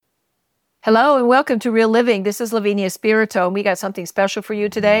Hello and welcome to Real Living. This is Lavinia Spirito, and we got something special for you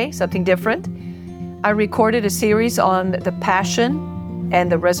today, something different. I recorded a series on the passion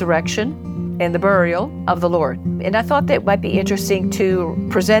and the resurrection and the burial of the Lord. And I thought that it might be interesting to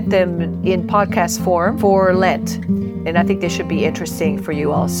present them in podcast form for Lent. And I think they should be interesting for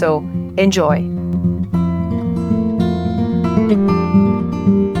you all. So enjoy.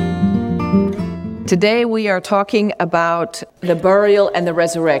 Today we are talking about the burial and the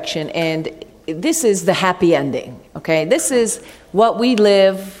resurrection, and this is the happy ending, okay? This is what we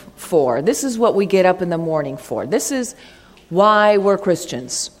live for. This is what we get up in the morning for. This is why we're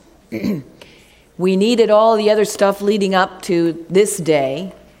Christians. We needed all the other stuff leading up to this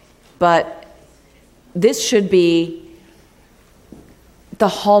day, but this should be the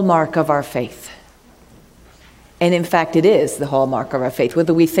hallmark of our faith. And in fact, it is the hallmark of our faith,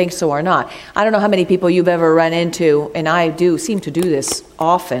 whether we think so or not. I don't know how many people you've ever run into, and I do seem to do this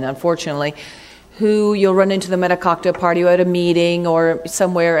often, unfortunately, who you'll run into them at a cocktail party or at a meeting or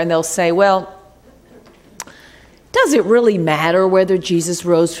somewhere, and they'll say, well, does it really matter whether Jesus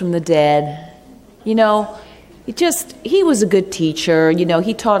rose from the dead? You know, he was a good teacher. You know,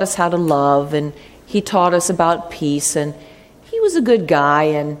 he taught us how to love, and he taught us about peace, and he was a good guy,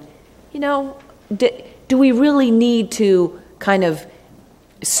 and, you know, do we really need to kind of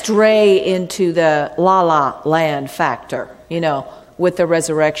stray into the la-la land factor, you know, with the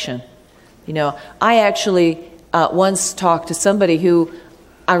resurrection? You know, I actually once talked to somebody who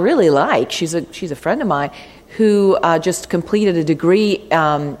I really like. She's a friend of mine who just completed a degree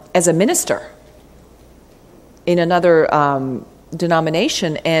as a minister in another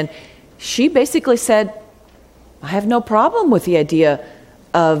denomination. And she basically said, I have no problem with the idea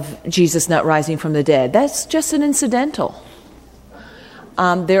of Jesus not rising from the dead. That's just an incidental.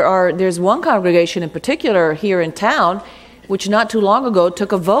 There's one congregation in particular here in town which not too long ago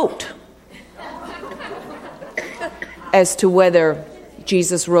took a vote as to whether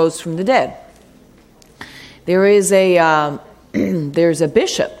Jesus rose from the dead. There's a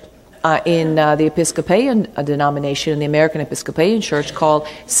bishop in the Episcopalian denomination, in the American Episcopalian Church, called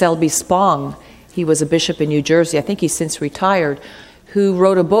Selby Spong. He was a bishop in New Jersey. I think he's since retired, who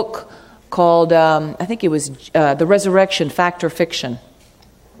wrote a book called, I think it was The Resurrection, Fact or Fiction.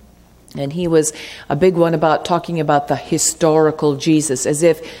 And he was a big one about talking about the historical Jesus, as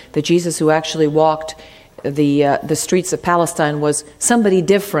if the Jesus who actually walked the streets of Palestine was somebody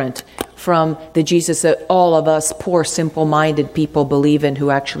different from the Jesus that all of us poor, simple-minded people believe in, who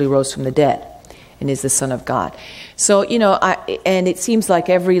actually rose from the dead and is the Son of God. So, you know, and it seems like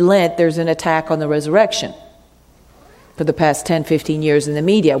every Lent there's an attack on the resurrection for the past 10, 15 years in the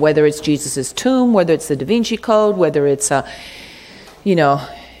media, whether it's Jesus' tomb, whether it's the Da Vinci Code, whether it's, you know,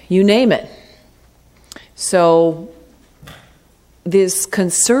 you name it. So this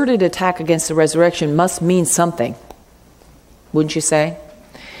concerted attack against the resurrection must mean something, wouldn't you say?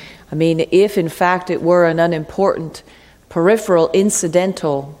 I mean, if in fact it were an unimportant, peripheral,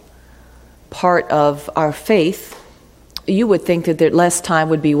 incidental part of our faith, you would think that less time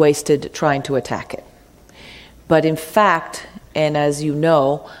would be wasted trying to attack it. But in fact, and as you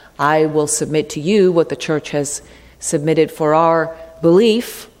know, I will submit to you what the church has submitted for our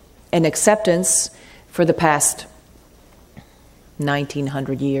belief and acceptance for the past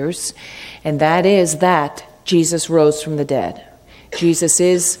 1900 years, and that is that Jesus rose from the dead. Jesus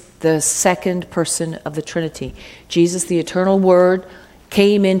is the second person of the Trinity. Jesus, the eternal Word,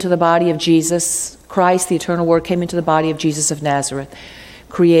 came into the body of Jesus. Christ, the eternal Word, came into the body of Jesus of Nazareth,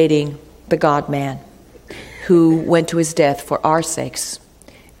 creating the God-man, who went to his death for our sakes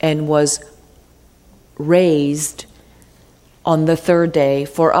and was raised on the third day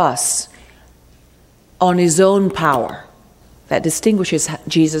for us on his own power. That distinguishes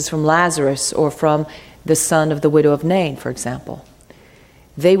Jesus from Lazarus or from the son of the widow of Nain, for example.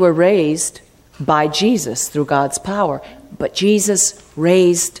 They were raised by Jesus through God's power, but Jesus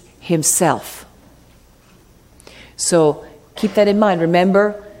raised himself. So keep that in mind.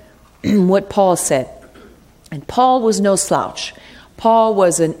 Remember what Paul said. And Paul was no slouch. Paul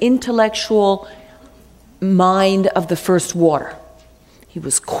was an intellectual mind of the first water. He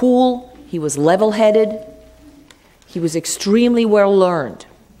was cool. He was level-headed. He was extremely well-learned.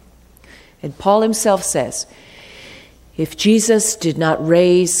 And Paul himself says, if Jesus did not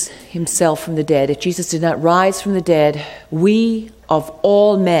raise himself from the dead, if Jesus did not rise from the dead, we of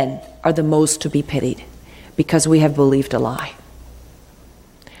all men are the most to be pitied, because we have believed a lie.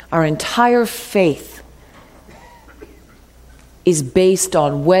 Our entire faith is based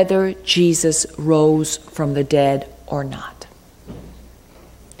on whether Jesus rose from the dead or not.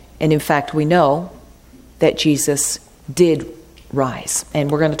 And in fact, we know that Jesus did rise.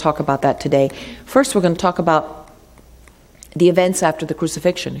 And we're going to talk about that today. First, we're going to talk about the events after the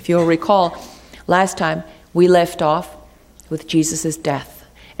crucifixion. If you'll recall, last time we left off with Jesus' death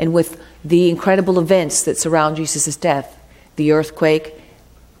and with the incredible events that surround Jesus' death. The earthquake,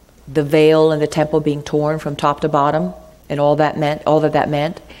 the veil in the temple being torn from top to bottom, and all that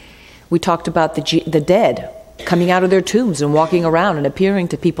meant. We talked about the dead coming out of their tombs and walking around and appearing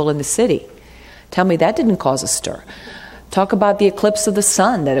to people in the city. Tell me that didn't cause a stir. Talk about the eclipse of the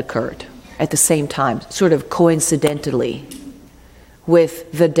sun that occurred at the same time, sort of coincidentally,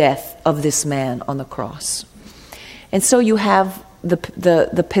 with the death of this man on the cross. And so you have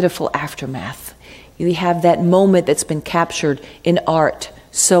the pitiful aftermath. You have that moment that's been captured in art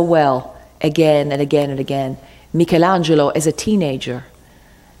so well again and again and again. Michelangelo, as a teenager,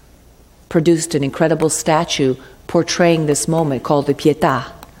 produced an incredible statue portraying this moment called the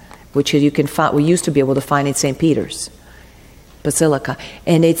Pietà, which you can find, we used to be able to find in St. Peter's Basilica.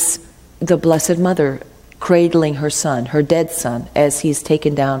 And it's the Blessed Mother cradling her son, her dead son, as he's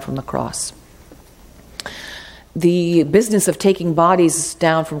taken down from the cross. The business of taking bodies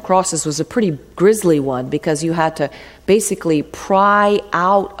down from crosses was a pretty grisly one, because you had to basically pry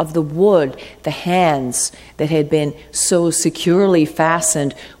out of the wood the hands that had been so securely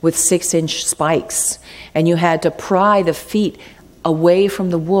fastened with 6-inch spikes. And you had to pry the feet away from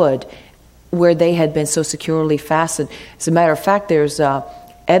the wood where they had been so securely fastened. As a matter of fact, there's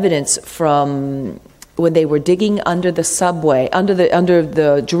evidence from when they were digging under the subway, under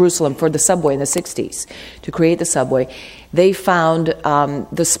the Jerusalem for the subway in the 60s, to create the subway. They found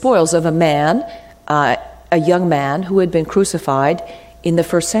the spoils of a man, a young man who had been crucified in the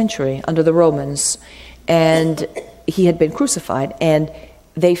first century under the Romans, and he had been crucified, and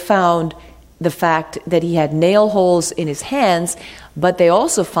they found the fact that he had nail holes in his hands, but they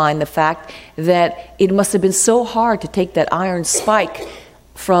also find the fact that it must have been so hard to take that iron spike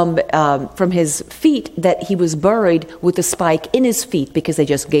from his feet that he was buried with the spike in his feet because they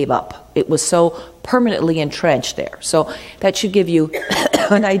just gave up. It was so permanently entrenched there. So that should give you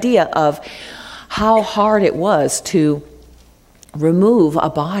an idea of how hard it was to remove a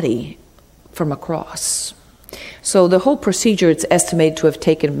body from a cross. So the whole procedure, it's estimated to have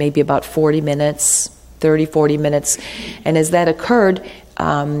taken maybe about 40 minutes, 30, 40 minutes. And as that occurred,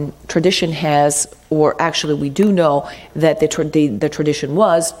 tradition has, or actually we do know that the tradition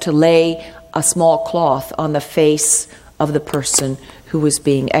was to lay a small cloth on the face of the person who was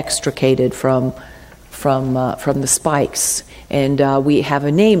being extricated from the spikes. And we have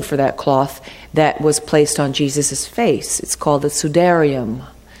a name for that cloth that was placed on Jesus' face. It's called a sudarium.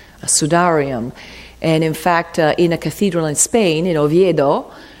 And in fact, in a cathedral in Spain, in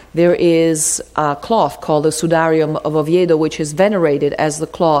Oviedo, there is a cloth called the Sudarium of Oviedo, which is venerated as the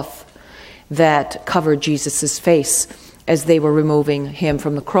cloth that covered Jesus' face as they were removing him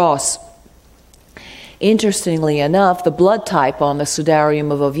from the cross. Interestingly enough, the blood type on the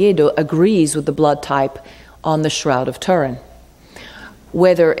Sudarium of Oviedo agrees with the blood type on the Shroud of Turin.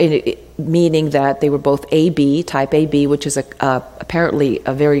 Meaning that they were both AB, type AB, which is apparently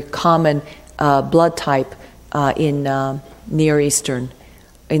a very common blood type in the Near Eastern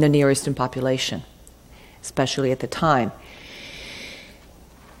population, especially at the time.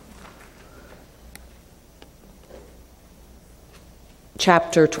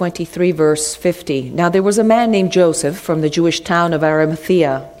 Chapter 23, verse 50. Now there was a man named Joseph from the Jewish town of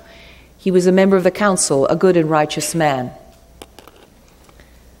Arimathea. He was a member of the council, a good and righteous man,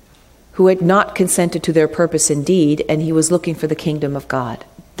 who had not consented to their purpose indeed, and he was looking for the kingdom of God.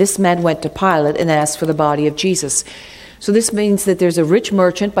 This man went to Pilate and asked for the body of Jesus. So this means that there's a rich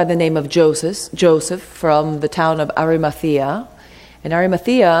merchant by the name of Joseph from the town of Arimathea. And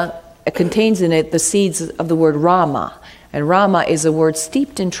Arimathea contains in it the seeds of the word Rama. And Rama is a word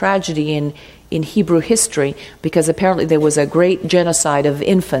steeped in tragedy in Hebrew history, because apparently there was a great genocide of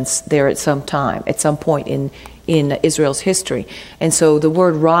infants there at some point in Israel's history. And so the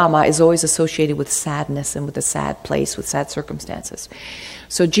word Rama is always associated with sadness and with a sad place, with sad circumstances.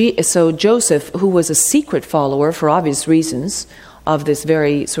 So Joseph, who was a secret follower, for obvious reasons, of this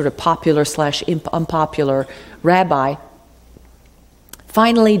very sort of popular / unpopular rabbi,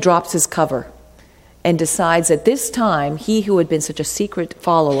 finally drops his cover and decides at this time, he who had been such a secret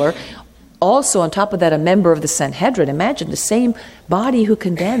follower, also on top of that a member of the Sanhedrin, imagine the same body who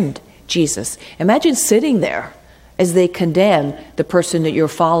condemned Jesus. Imagine sitting there as they condemn the person that you're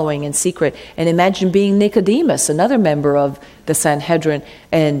following in secret. And imagine being Nicodemus, another member of the Sanhedrin,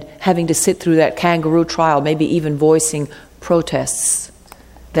 and having to sit through that kangaroo trial, maybe even voicing protests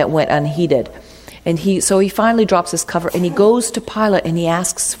that went unheeded. And so he finally drops his cover and he goes to Pilate and he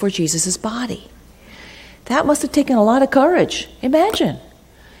asks for Jesus' body. That must have taken a lot of courage. Imagine.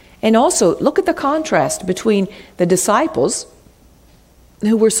 And also, look at the contrast between the disciples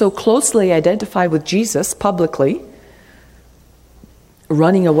who were so closely identified with Jesus publicly,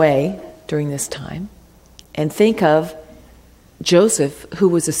 running away during this time, and think of Joseph, who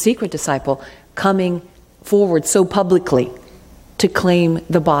was a secret disciple, coming forward so publicly to claim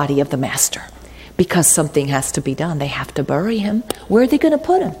the body of the master. Because something has to be done. They have to bury him. Where are they going to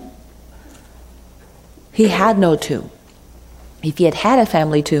put him? He had no tomb. If he had had a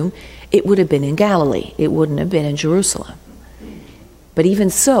family tomb, it would have been in Galilee. It wouldn't have been in Jerusalem. But even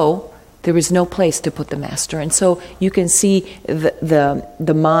so, there was no place to put the master. And so you can see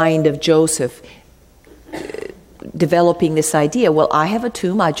the mind of Joseph developing this idea. Well, I have a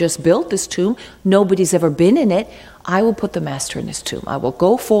tomb. I just built this tomb. Nobody's ever been in it. I will put the master in his tomb. I will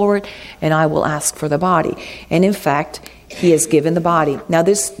go forward and I will ask for the body. And in fact, he has given the body. Now,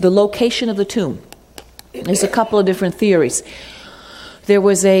 the location of the tomb. There's a couple of different theories. There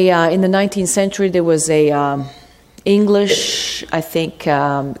was in the 19th century, there was a English, I think,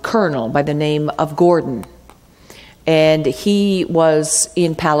 colonel by the name of Gordon. And he was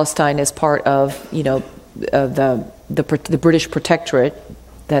in Palestine as part of, the British protectorate,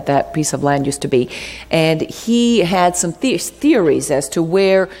 that piece of land used to be. And he had some theories as to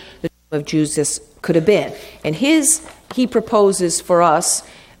where the tomb of Jesus could have been. And he proposes for us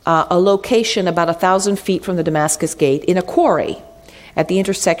a location about 1,000 feet from the Damascus Gate in a quarry at the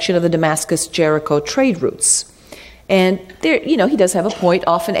intersection of the Damascus-Jericho trade routes. And there, he does have a point.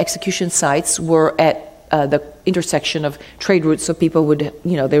 Often execution sites were at the intersection of trade routes, so people would,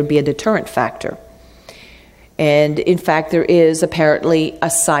 there would be a deterrent factor. And in fact, there is apparently a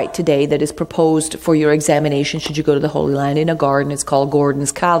site today that is proposed for your examination should you go to the Holy Land in a garden. It's called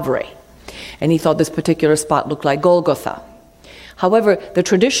Gordon's Calvary. And he thought this particular spot looked like Golgotha. However, the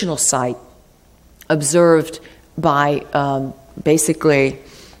traditional site, observed by basically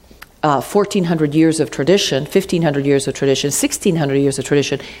 1,400 years of tradition, 1,500 years of tradition, 1,600 years of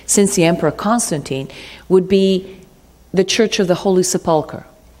tradition since the Emperor Constantine, would be the Church of the Holy Sepulchre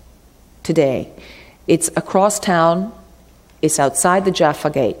today. It's across town. It's outside the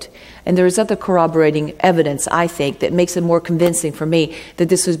Jaffa Gate. And there is other corroborating evidence, I think, that makes it more convincing for me that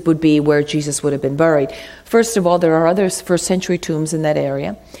this would be where Jesus would have been buried. First of all, there are other first century tombs in that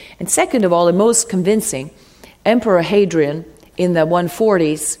area. And second of all, and most convincing, Emperor Hadrian in the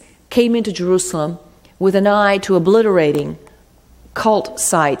 140s came into Jerusalem with an eye to obliterating cult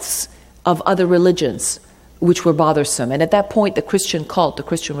sites of other religions which were bothersome. And at that point, the Christian cult, the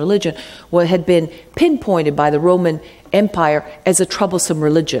Christian religion, had been pinpointed by the Roman Empire as a troublesome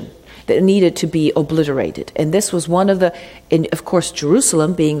religion that needed to be obliterated. And this was one of the, and of course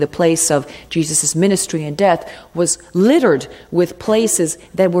Jerusalem, being the place of Jesus' ministry and death, was littered with places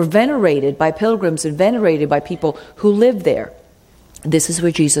that were venerated by pilgrims and venerated by people who lived there. This is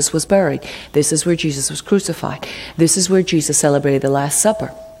where Jesus was buried. This is where Jesus was crucified. This is where Jesus celebrated the Last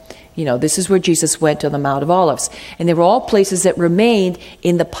Supper. This is where Jesus went on the Mount of Olives. And they were all places that remained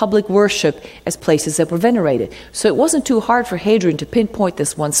in the public worship as places that were venerated. So it wasn't too hard for Hadrian to pinpoint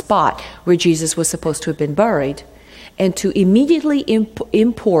this one spot where Jesus was supposed to have been buried and to immediately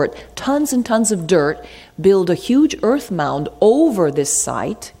import tons and tons of dirt, build a huge earth mound over this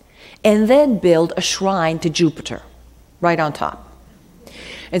site, and then build a shrine to Jupiter right on top.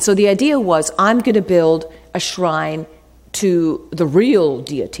 And so the idea was, I'm going to build a shrine to the real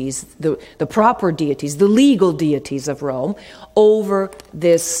deities, the proper deities, the legal deities of Rome, over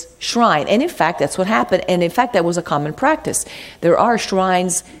this shrine. And in fact, that's what happened. And in fact, that was a common practice. There were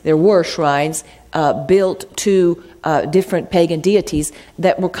shrines built to different pagan deities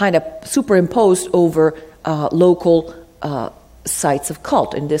that were kind of superimposed over local sites of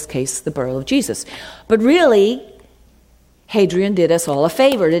cult, in this case, the burial of Jesus. But really, Hadrian did us all a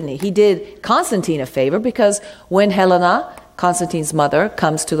favor, didn't he? He did Constantine a favor, because when Helena, Constantine's mother,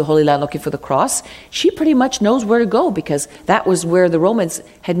 comes to the Holy Land looking for the cross, she pretty much knows where to go, because that was where the Romans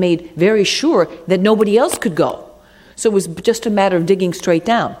had made very sure that nobody else could go. So it was just a matter of digging straight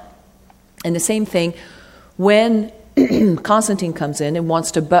down. And the same thing when Constantine comes in and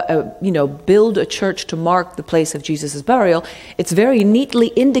wants to build a church to mark the place of Jesus' burial, it's very neatly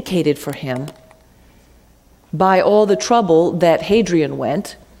indicated for him by all the trouble that Hadrian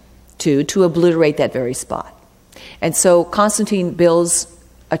went to obliterate that very spot. And so Constantine builds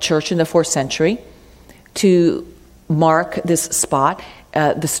a church in the 4th century to mark this spot.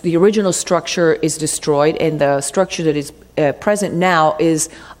 The original structure is destroyed, and the structure that is present now is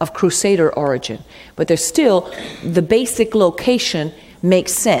of Crusader origin. But there's still, the basic location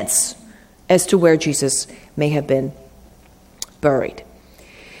makes sense as to where Jesus may have been buried.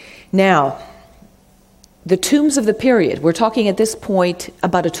 Now, the tombs of the period, we're talking at this point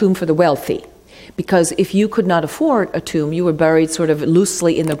about a tomb for the wealthy. Because if you could not afford a tomb, you were buried sort of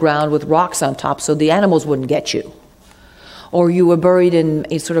loosely in the ground with rocks on top so the animals wouldn't get you. Or you were buried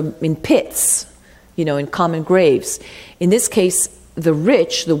in pits, in common graves. In this case, the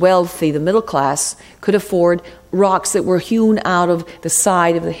rich, the wealthy, the middle class could afford rocks that were hewn out of the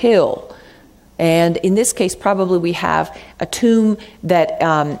side of the hill. And in this case, probably we have a tomb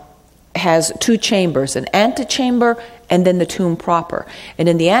that has two chambers, an antechamber and then the tomb proper. And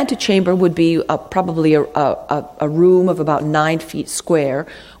in the antechamber would be probably a room of about 9 feet square,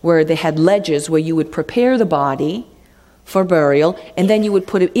 where they had ledges where you would prepare the body for burial, and then you would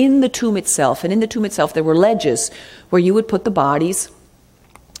put it in the tomb itself. And in the tomb itself there were ledges where you would put the bodies.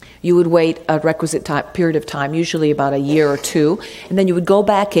 You would wait a requisite period of time, usually about a year or two, and then you would go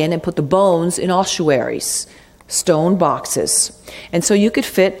back in and put the bones in ossuaries, stone boxes. And so you could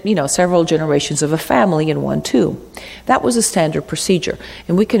fit, several generations of a family in one tomb. That was a standard procedure.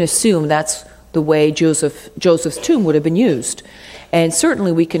 And we can assume that's the way Joseph's tomb would have been used. And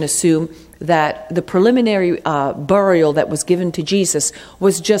certainly we can assume that the preliminary burial that was given to Jesus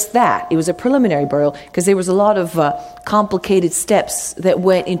was just that. It was a preliminary burial because there was a lot of complicated steps that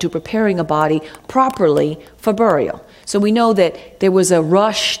went into preparing a body properly for burial. So we know that there was a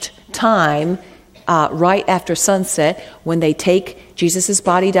rushed time right after sunset when they take Jesus'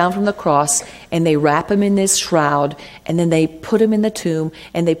 body down from the cross and they wrap him in this shroud, and then they put him in the tomb,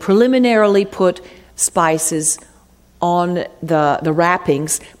 and they preliminarily put spices on the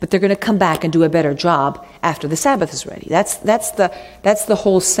wrappings, but they're going to come back and do a better job after the Sabbath is ready. That's the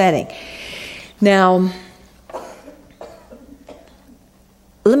whole setting. Now,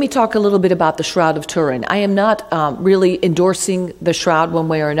 let me talk a little bit about the Shroud of Turin. I am not really endorsing the shroud one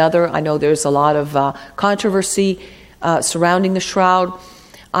way or another. I know there's a lot of controversy surrounding the shroud.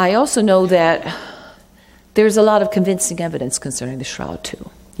 I also know that there's a lot of convincing evidence concerning the shroud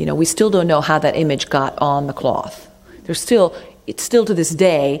too. We still don't know how that image got on the cloth. It's still to this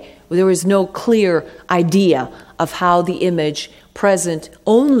day, there is no clear idea of how the image present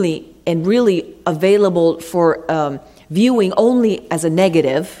only and really available for viewing only as a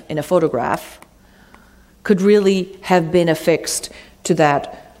negative in a photograph could really have been affixed to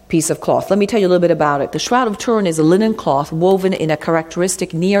that piece of cloth. Let me tell you a little bit about it. The Shroud of Turin is a linen cloth woven in a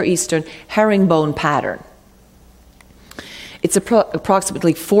characteristic Near Eastern herringbone pattern. It's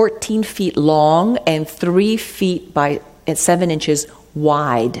approximately 14 feet long and 3 feet by 7 inches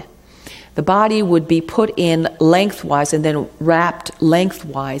wide. The body would be put in lengthwise and then wrapped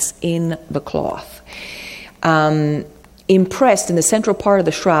lengthwise in the cloth. Impressed in the central part of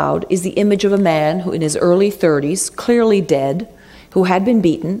the shroud is the image of a man who in his early 30s, clearly dead, who had been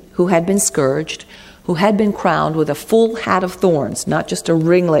beaten, who had been scourged, who had been crowned with a full hat of thorns, not just a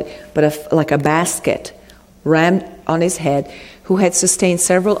ringlet, but like a basket rammed on his head, who had sustained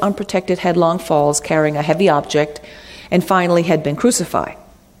several unprotected headlong falls carrying a heavy object, and finally had been crucified.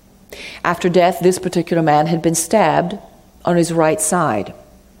 After death, this particular man had been stabbed on his right side.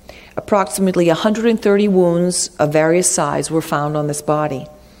 Approximately 130 wounds of various sizes were found on this body.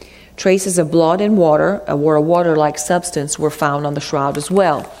 Traces of blood and water, or a water-like substance, were found on the shroud as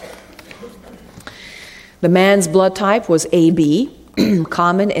well. The man's blood type was AB,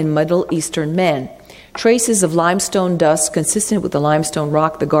 common in Middle Eastern men. Traces of limestone dust consistent with the limestone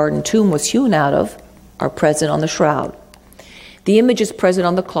rock the garden tomb was hewn out of are present on the shroud. The image is present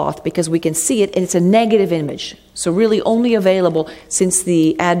on the cloth because we can see it, and it's a negative image, so really only available since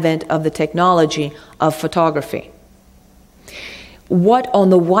the advent of the technology of photography. What on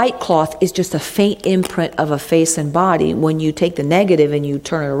the white cloth is just a faint imprint of a face and body, when you take the negative and you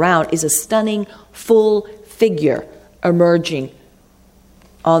turn it around, is a stunning full figure emerging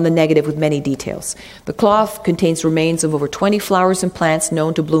on the negative with many details. The cloth contains remains of over 20 flowers and plants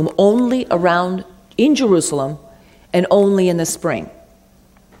known to bloom only around in Jerusalem and only in the spring.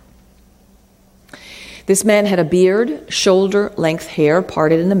 This man had a beard, shoulder-length hair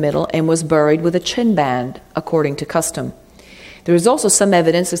parted in the middle, and was buried with a chin band, according to custom. There is also some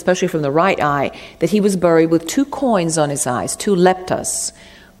evidence, especially from the right eye, that he was buried with 2 coins on his eyes, 2 leptas,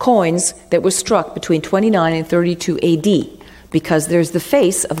 coins that were struck between 29 and 32 AD, because there's the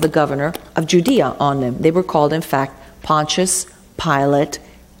face of the governor of Judea on them. They were called, in fact, Pontius Pilate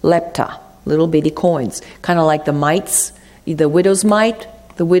lepta, little bitty coins, kind of like the mites, the widow's mite.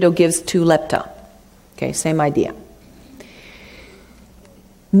 The widow gives 2 lepta. Okay, same idea.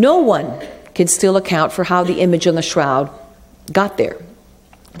 No one can still account for how the image on the shroud got there.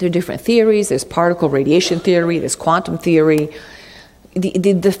 There are different theories. There's particle radiation theory. There's quantum theory.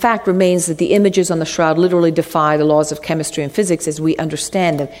 The fact remains that the images on the shroud literally defy the laws of chemistry and physics as we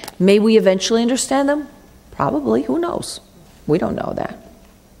understand them. May we eventually understand them? Probably, who knows? We don't know that.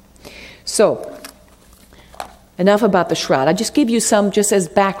 So, enough about the shroud. I just give you some just as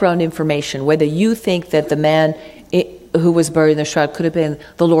background information, whether you think that the man who was buried in the shroud could have been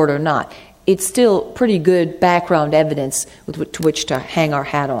the Lord or not. It's still pretty good background evidence to which to hang our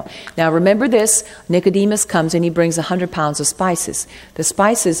hat on. Now remember this, Nicodemus comes and he brings 100 pounds of spices. The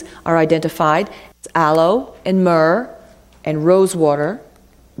spices are identified as aloe and myrrh and rosewater,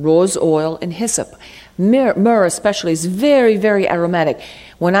 rose oil and hyssop. Myrrh especially is very, very aromatic.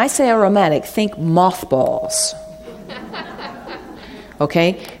 When I say aromatic, think mothballs.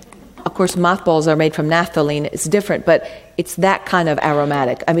 Okay? Of course, mothballs are made from naphthalene. It's different, but it's that kind of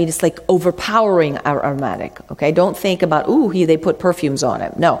aromatic. I mean, it's like overpowering aromatic. Okay? Don't think about, they put perfumes on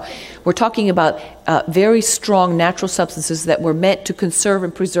it. No. We're talking about very strong natural substances that were meant to conserve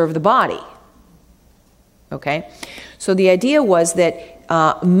and preserve the body. Okay? So the idea was that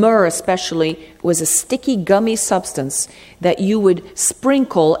myrrh especially was a sticky, gummy substance that you would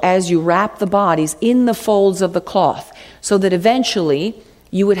sprinkle as you wrap the bodies in the folds of the cloth, so that eventually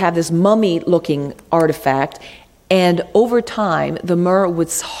you would have this mummy-looking artifact, and over time the myrrh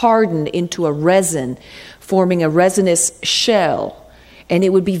would harden into a resin, forming a resinous shell, and it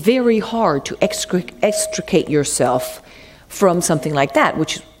would be very hard to extricate yourself from something like that,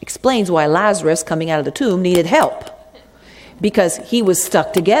 which explains why Lazarus, coming out of the tomb, needed help, because he was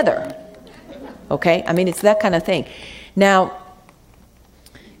stuck together. Okay? I mean, it's that kind of thing. Now,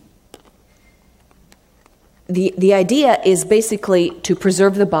 the idea is basically to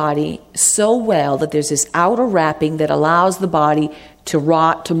preserve the body so well that there's this outer wrapping that allows the body to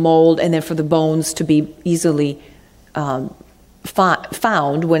rot, to mold, and then for the bones to be easily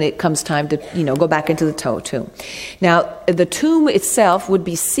found when it comes time to, go back into the tomb. Now, the tomb itself would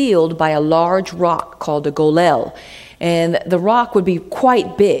be sealed by a large rock called a golel. And the rock would be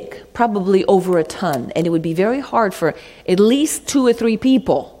quite big, probably over a ton. And it would be very hard for at least 2 or 3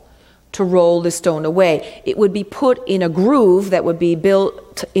 people to roll the stone away. It would be put in a groove that would be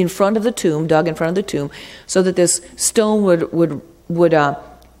built in front of the tomb, dug in front of the tomb, so that this stone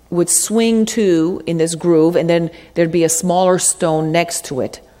would swing to in this groove, and then there'd be a smaller stone next to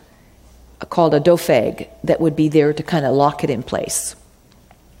it called a dopheg that would be there to kind of lock it in place.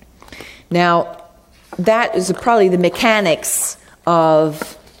 Now, that is probably the mechanics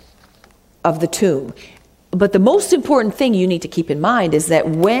of the tomb. But the most important thing you need to keep in mind is that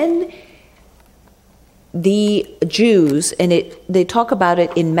when the Jews, and they talk about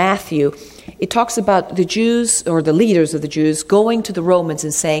it in Matthew, it talks about the Jews, or the leaders of the Jews, going to the Romans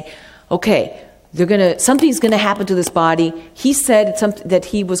and saying, okay, something's going to happen to this body. He said that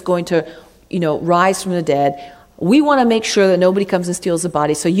he was going to, rise from the dead. We want to make sure that nobody comes and steals the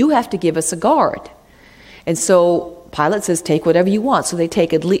body, so you have to give us a guard. And so Pilate says, take whatever you want. So they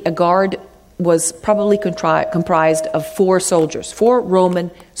take a guard was probably comprised of 4 soldiers, 4 Roman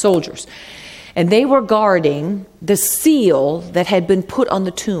soldiers. And they were guarding the seal that had been put on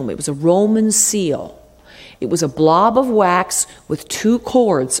the tomb. It was a Roman seal. It was a blob of wax with 2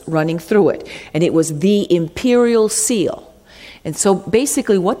 cords running through it. And it was the imperial seal. And so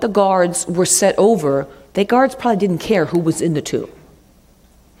basically what the guards were set over, the guards probably didn't care who was in the tomb.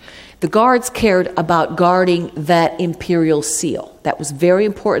 The guards cared about guarding that imperial seal. That was very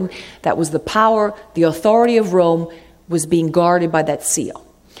important. That was the power, the authority of Rome was being guarded by that seal.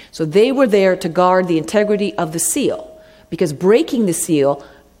 So they were there to guard the integrity of the seal, because breaking the seal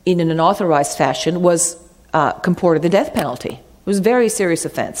in an unauthorized fashion was comported the death penalty. It was a very serious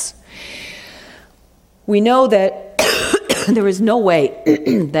offense. We know that there is no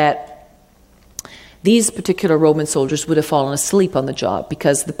way that these particular Roman soldiers would have fallen asleep on the job,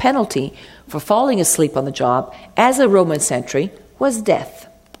 because the penalty for falling asleep on the job as a Roman sentry was death.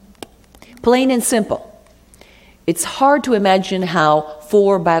 Plain and simple. It's hard to imagine how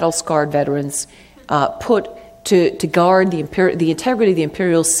 4 battle-scarred veterans put to guard the integrity of the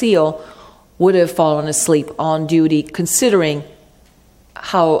imperial seal would have fallen asleep on duty, considering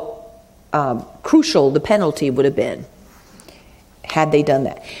how crucial the penalty would have been had they done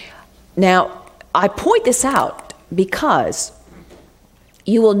that. Now, I point this out because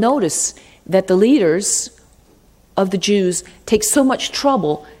you will notice that the leaders of the Jews take so much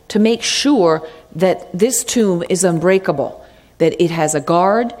trouble to make sure that this tomb is unbreakable, that it has a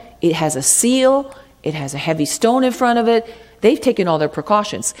guard, it has a seal, it has a heavy stone in front of it. They've taken all their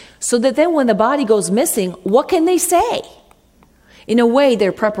precautions, so that then when the body goes missing, what can they say? In a way,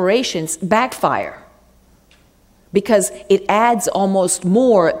 their preparations backfire, because it adds almost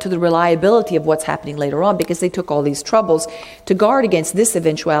more to the reliability of what's happening later on, because they took all these troubles to guard against this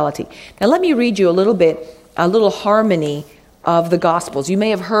eventuality. Now let me read you a little harmony of the Gospels. You may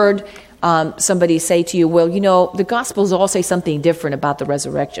have heard somebody say to you, well, you know, the Gospels all say something different about the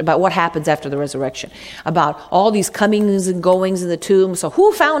resurrection, about what happens after the resurrection, about all these comings and goings in the tomb. So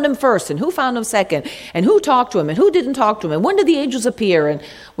who found him first and who found him second and who talked to him and who didn't talk to him and when did the angels appear? And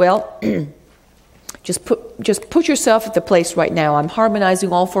well, just put yourself at the place right now. I'm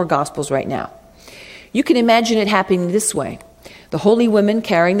harmonizing all 4 Gospels right now. You can imagine it happening this way. The holy women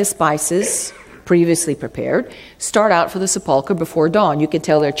carrying the spices previously prepared start out for the sepulchre before dawn. You can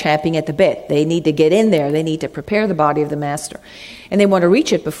tell they're champing at the bit. They need to get in there. They need to prepare the body of the master. And they want to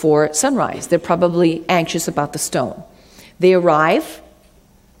reach it before sunrise. They're probably anxious about the stone. They arrive,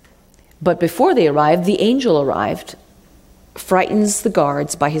 but before they arrive, the angel arrived, frightens the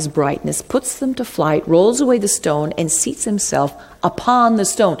guards by his brightness, puts them to flight, rolls away the stone, and seats himself upon the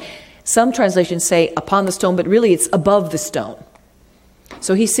stone. Some translations say upon the stone, but really it's above the stone.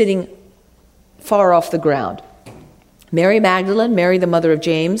 So he's sitting far off the ground. Mary Magdalene, Mary the mother of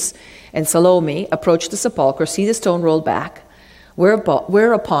James, and Salome approach the sepulchre, see the stone rolled back,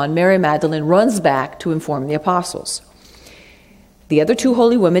 whereupon Mary Magdalene runs back to inform the apostles. The other 2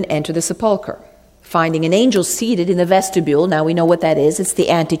 holy women enter the sepulchre, finding an angel seated in the vestibule. Now we know what that is. It's the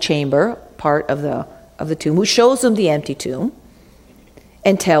antechamber part of the tomb, who shows them the empty tomb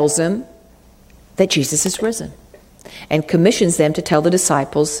and tells them that Jesus is risen and commissions them to tell the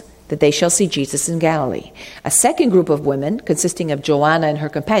disciples that they shall see Jesus in Galilee. A second group of women, consisting of Joanna and her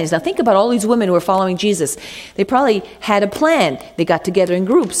companions. Now think about all these women who are following Jesus. They probably had a plan. They got together in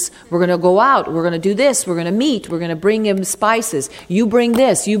groups. We're going to go out. We're going to do this. We're going to meet. We're going to bring him spices. You bring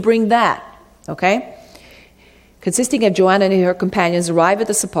this. You bring that. Okay? Consisting of Joanna and her companions, arrive at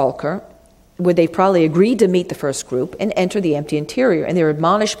the sepulchre, where they probably agreed to meet the first group, and enter the empty interior. And they're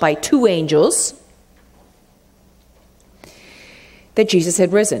admonished by 2 angels that Jesus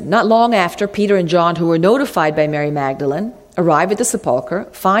had risen. Not long after, Peter and John, who were notified by Mary Magdalene, arrive at the sepulchre,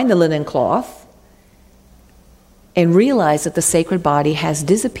 find the linen cloth, and realize that the sacred body has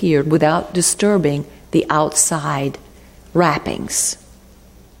disappeared without disturbing the outside wrappings.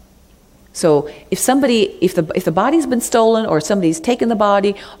 So if the body's been stolen, or somebody's taken the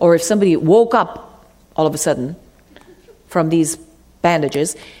body, or if somebody woke up all of a sudden from these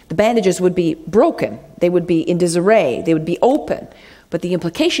bandages, the bandages would be broken. They would be in disarray. They would be open. But the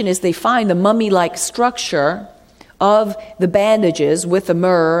implication is they find the mummy-like structure of the bandages with the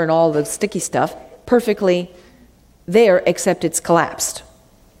myrrh and all the sticky stuff perfectly there, except it's collapsed.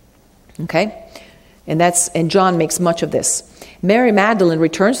 Okay? And John makes much of this. Mary Magdalene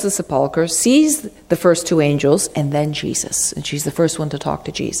returns to the sepulchre, sees the first 2 angels, and then Jesus. And she's the first one to talk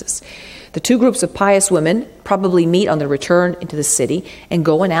to Jesus. The 2 groups of pious women probably meet on their return into the city and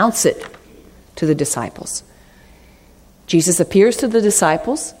go announce it to the disciples. Jesus appears to the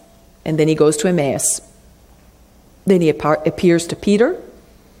disciples, and then he goes to Emmaus. Then he appears to Peter,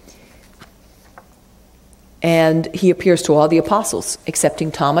 and he appears to all the apostles,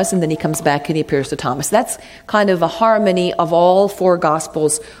 excepting Thomas, and then he comes back and he appears to Thomas. That's kind of a harmony of all 4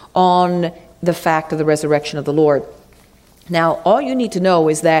 Gospels on the fact of the resurrection of the Lord. Now, all you need to know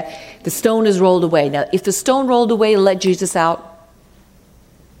is that the stone is rolled away. Now, if the stone rolled away to let Jesus out,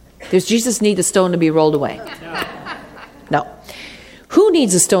 does Jesus need the stone to be rolled away? No. Who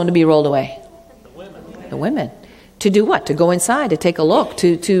needs the stone to be rolled away? The women. To do what? To go inside, to take a look,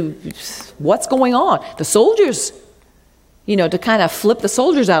 to what's going on. The soldiers, to kind of flip the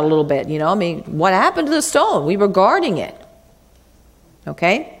soldiers out a little bit, what happened to the stone? We were guarding it.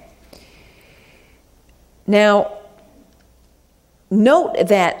 Okay? Now, note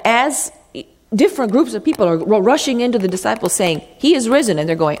that as different groups of people are rushing into the disciples saying, he is risen, and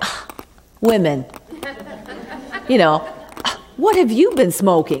they're going, women, what have you been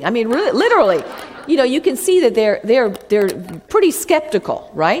smoking? I mean, really, literally, you can see that they're pretty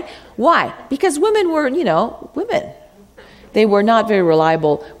skeptical, right? Why? Because women were, women. They were not very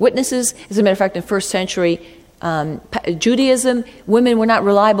reliable witnesses. As a matter of fact, in first century Judaism, women were not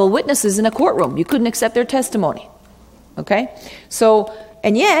reliable witnesses in a courtroom. You couldn't accept their testimony. Okay? So,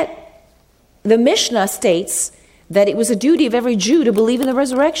 and yet, the Mishnah states that it was a duty of every Jew to believe in the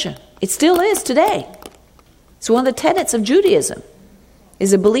resurrection. It still is today. It's one of the tenets of Judaism,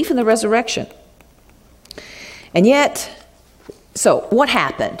 is a belief in the resurrection. And yet, so what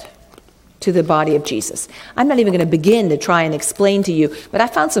happened to the body of Jesus? I'm not even going to begin to try and explain to you, but I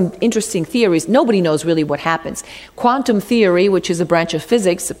found some interesting theories. Nobody knows really what happens. Quantum theory, which is a branch of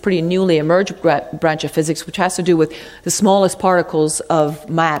physics, a pretty newly emerged branch of physics, which has to do with the smallest particles of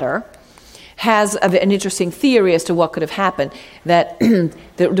matter, has an interesting theory as to what could have happened. That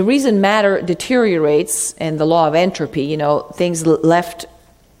the reason matter deteriorates, and the law of entropy, things left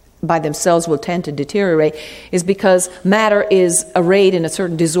by themselves will tend to deteriorate is because matter is arrayed in a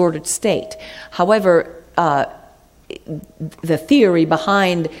certain disordered state. However, the theory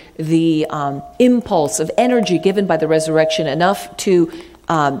behind the impulse of energy given by the resurrection, enough to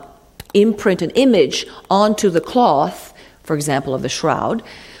imprint an image onto the cloth, for example, of the shroud,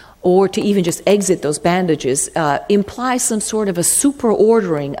 or to even just exit those bandages, implies some sort of a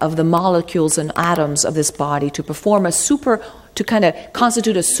superordering of the molecules and atoms of this body to perform to kind of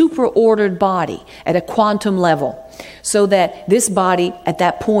constitute a superordered body at a quantum level, so that this body at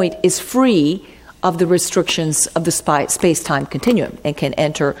that point is free of the restrictions of the space-time continuum and can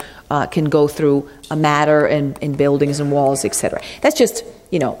enter, can go through a matter and buildings and walls, etc. That's just,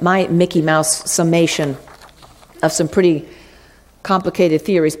 my Mickey Mouse summation of some pretty complicated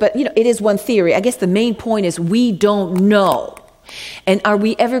theories. But, it is one theory. I guess the main point is we don't know. And are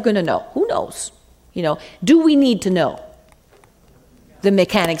we ever going to know? Who knows? Do we need to know the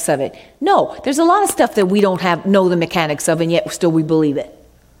mechanics of it? No. There's a lot of stuff that we don't know the mechanics of, and yet still we believe it.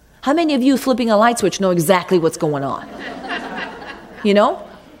 How many of you flipping a light switch know exactly what's going on?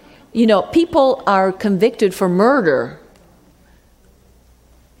 People are convicted for murder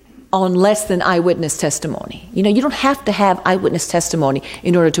on less than eyewitness testimony. You don't have to have eyewitness testimony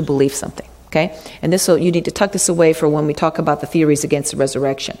in order to believe something, okay? And you need to tuck this away for when we talk about the theories against the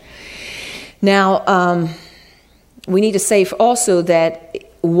resurrection. Now, we need to say also that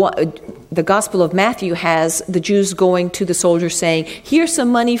the Gospel of Matthew has the Jews going to the soldiers saying, here's some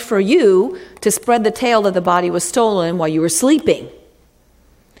money for you to spread the tale that the body was stolen while you were sleeping.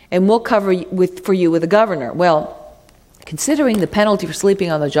 And we'll cover for you with the governor. Well, considering the penalty for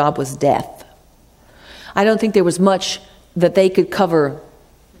sleeping on the job was death, I don't think there was much that they could cover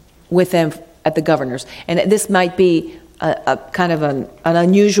with them at the governor's. And this might be a kind of an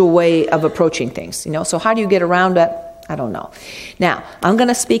unusual way of approaching things. So how do you get around that? I don't know. Now, I'm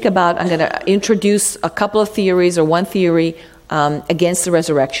going to introduce a couple of theories, or one theory against the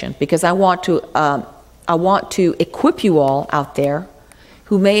resurrection, because I want to equip you all out there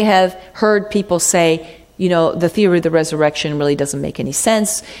who may have heard people say, the theory of the resurrection really doesn't make any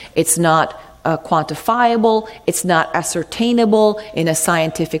sense. It's not quantifiable. It's not ascertainable in a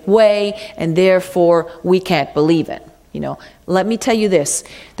scientific way, and therefore we can't believe it. Let me tell you this.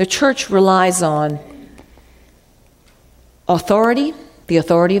 The church relies on authority, the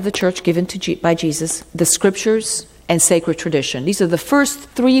authority of the church given by Jesus, the scriptures, and sacred tradition. These are the first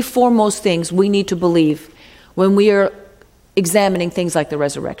three foremost things we need to believe when we are examining things like the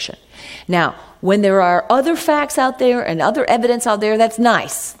resurrection. Now, when there are other facts out there and other evidence out there, that's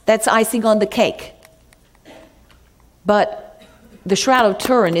nice. That's icing on the cake. But the Shroud of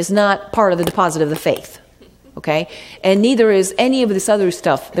Turin is not part of the deposit of the faith. Okay? And neither is any of this other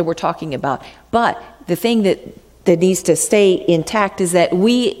stuff that we're talking about. But the thing that needs to stay intact is that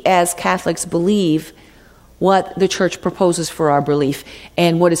we as Catholics believe what the church proposes for our belief,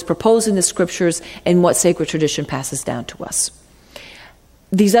 and what is proposed in the scriptures, and what sacred tradition passes down to us.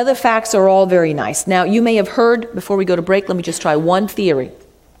 These other facts are all very nice. Now, you may have heard, before we go to break, let me just try one theory.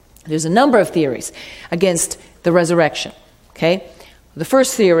 There's a number of theories against the resurrection. Okay? The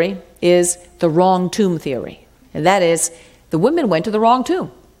first theory is the wrong tomb theory. And that is, the women went to the wrong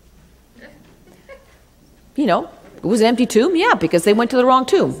tomb. It was an empty tomb? Yeah, because they went to the wrong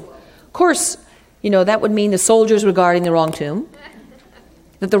tomb. Of course, that would mean the soldiers were guarding the wrong tomb,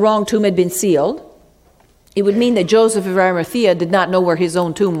 that the wrong tomb had been sealed. It would mean that Joseph of Arimathea did not know where his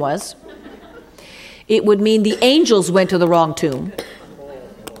own tomb was. It would mean the angels went to the wrong tomb.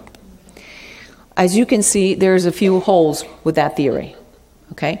 As you can see, there's a few holes with that theory.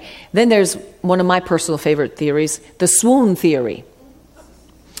 Okay? Then there's one of my personal favorite theories, the swoon theory.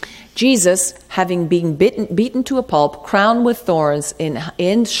 Jesus, having been beaten to a pulp, crowned with thorns,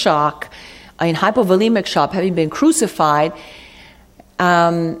 in shock, in hypovolemic shock, having been crucified,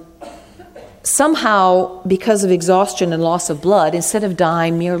 somehow, because of exhaustion and loss of blood, instead of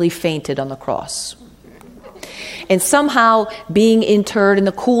dying, merely fainted on the cross. And somehow, being interred in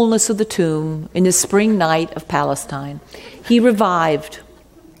the coolness of the tomb, in the spring night of Palestine, he revived,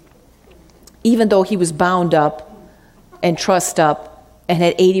 even though he was bound up and trussed up and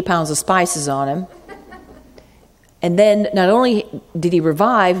had 80 pounds of spices on him. And then not only did he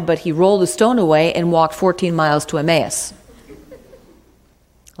revive, but he rolled the stone away and walked 14 miles to Emmaus.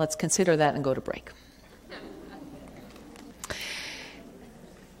 Let's consider that and go to break.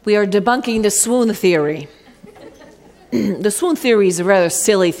 We are debunking the swoon theory. The swoon theory is a rather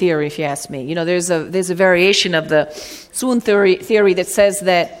silly theory, if you ask me. There's a variation of the swoon theory that says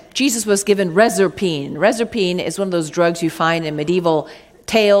that Jesus was given reserpine. Reserpine is one of those drugs you find in medieval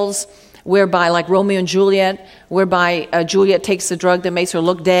tales whereby, like Romeo and Juliet, whereby Juliet takes the drug that makes her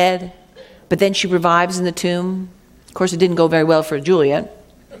look dead, but then she revives in the tomb. Of course, it didn't go very well for Juliet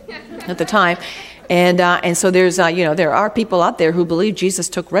at the time. And so there's, there are people out there who believe Jesus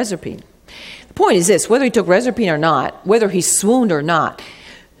took Rezapine. The point is this, whether he took Rezapine or not, whether he swooned or not,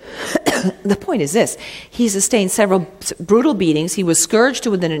 the point is this, he sustained several brutal beatings. He was scourged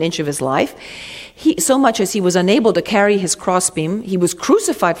to within an inch of his life, so much as he was unable to carry his crossbeam. He was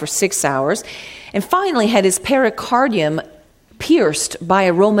crucified for 6 hours, and finally had his pericardium pierced by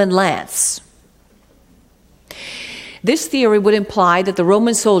a Roman lance. This theory would imply that the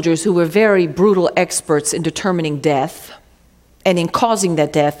Roman soldiers, who were very brutal experts in determining death, and in causing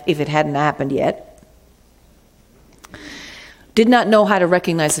that death if it hadn't happened yet, did not know how to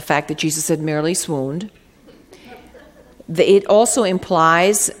recognize the fact that Jesus had merely swooned. It also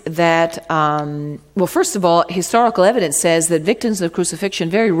implies that, first of all, historical evidence says that victims of crucifixion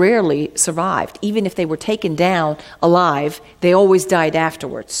very rarely survived. Even if they were taken down alive, they always died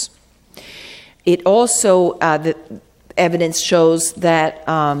afterwards. It also, the evidence shows that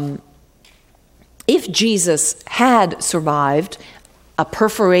if Jesus had survived a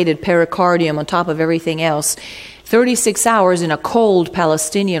perforated pericardium on top of everything else, 36 hours in a cold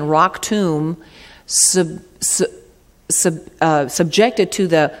Palestinian rock tomb, subjected to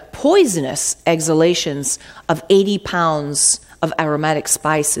the poisonous exhalations of 80 pounds of aromatic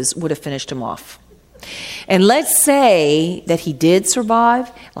spices, would have finished him off. And let's say that he did survive.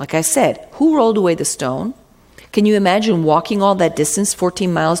 Like I said, who rolled away the stone? Can you imagine walking all that distance,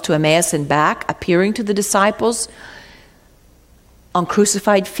 14 miles to Emmaus and back, appearing to the disciples on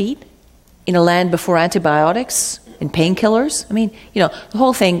crucified feet in a land before antibiotics and painkillers? I mean, the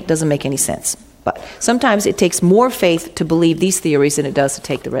whole thing doesn't make any sense. But sometimes it takes more faith to believe these theories than it does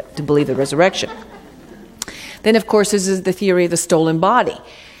to believe the resurrection. Then, of course, this is the theory of the stolen body.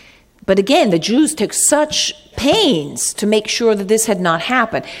 But again, the Jews took such pains to make sure that this had not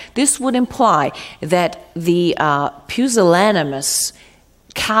happened. This would imply that the pusillanimous,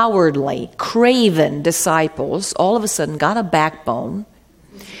 cowardly, craven disciples all of a sudden got a backbone,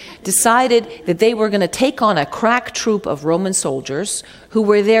 decided that they were going to take on a crack troop of Roman soldiers who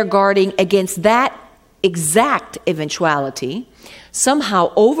were there guarding against that exact eventuality,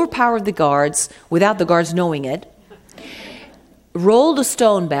 somehow overpowered the guards without the guards knowing it, rolled a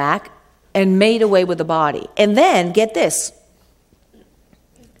stone back, and made away with the body. And then, get this,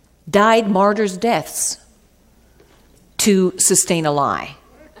 died martyrs' deaths to sustain a lie.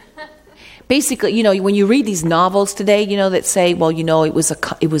 Basically, when you read these novels today, that say, well, it was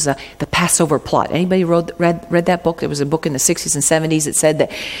the Passover plot. Anybody read that book? There was a book in the 60s and 70s that said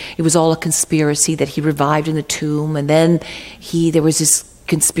that it was all a conspiracy, that he revived in the tomb, and then there was this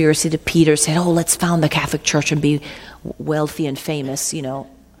conspiracy that Peter said, let's found the Catholic Church and be wealthy and famous,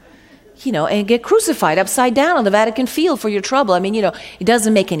 and get crucified upside down on the Vatican field for your trouble. I mean, it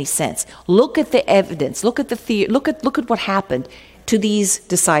doesn't make any sense. Look at the evidence. Look at look at what happened to these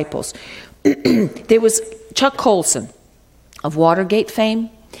disciples. There was Chuck Colson of Watergate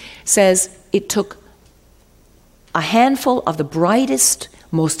fame says it took a handful of the brightest,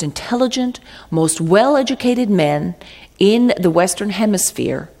 most intelligent, most well-educated men in the Western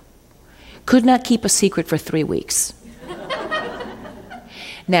Hemisphere could not keep a secret for 3 weeks.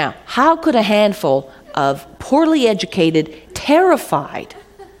 Now, how could a handful of poorly educated, terrified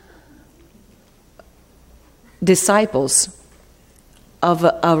disciples of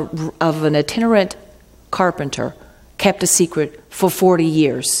an itinerant carpenter kept a secret for 40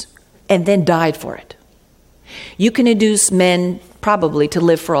 years and then died for it? You can induce men probably to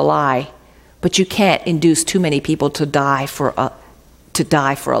live for a lie, but you can't induce too many people to die for a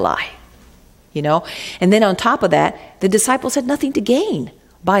lie. And then on top of that, the disciples had nothing to gain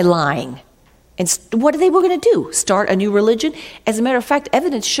by lying. And what they were going to do? Start a new religion? As a matter of fact,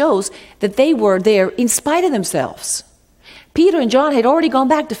 evidence shows that they were there in spite of themselves. Peter and John had already gone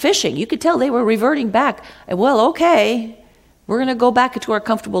back to fishing. You could tell they were reverting back. Well, okay, we're going to go back into our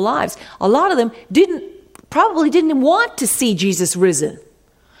comfortable lives. A lot of them probably didn't want to see Jesus risen,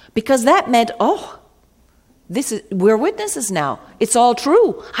 because that meant, we're witnesses now. It's all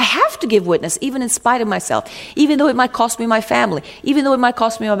true. I have to give witness, even in spite of myself, even though it might cost me my family, even though it might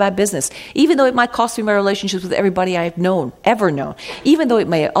cost me my business, even though it might cost me my relationships with everybody I've ever known, even though it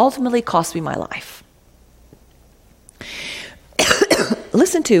may ultimately cost me my life.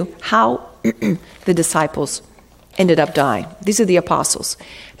 Listen to how the disciples ended up dying. These are the apostles.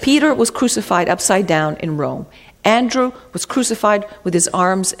 Peter was crucified upside down in Rome. Andrew was crucified with his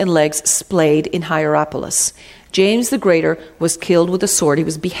arms and legs splayed in Hierapolis. James the Greater was killed with a sword. He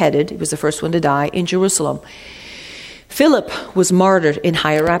was beheaded. He was the first one to die in Jerusalem. Philip was martyred in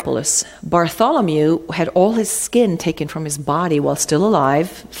Hierapolis. Bartholomew had all his skin taken from his body while still alive,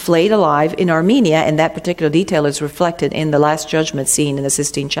 flayed alive in Armenia, and that particular detail is reflected in the Last Judgment scene in the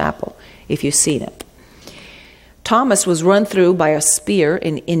Sistine Chapel, if you've seen it. Thomas was run through by a spear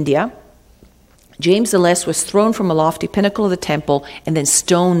in India. James the Less was thrown from a lofty pinnacle of the temple and then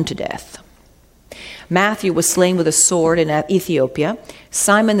stoned to death. Matthew was slain with a sword in Ethiopia.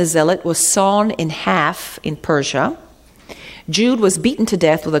 Simon the Zealot was sawn in half in Persia. Jude was beaten to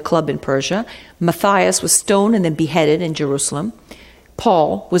death with a club in Persia. Matthias was stoned and then beheaded in Jerusalem.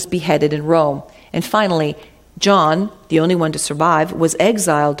 Paul was beheaded in Rome. And finally, John, the only one to survive, was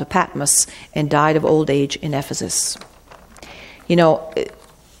exiled to Patmos and died of old age in Ephesus. You know,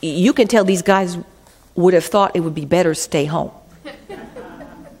 you can tell these guys would have thought it would be better to stay home.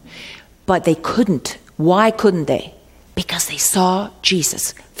 But they couldn't. Why couldn't they? Because they saw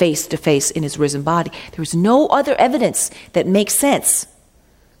Jesus face to face in his risen body. There was no other evidence that makes sense.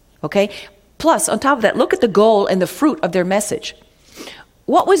 Okay? Plus, on top of that, look at the goal and the fruit of their message.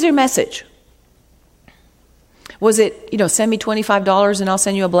 What was their message? Was it, send me $25 and I'll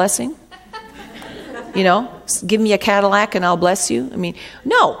send you a blessing? Give me a Cadillac and I'll bless you?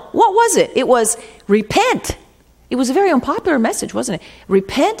 No. What was it? It was repent. It was a very unpopular message, wasn't it?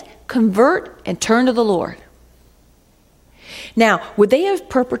 Repent, convert, and turn to the Lord. Now, would they have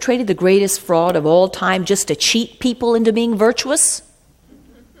perpetrated the greatest fraud of all time just to cheat people into being virtuous?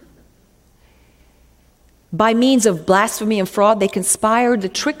 By means of blasphemy and fraud, they conspired to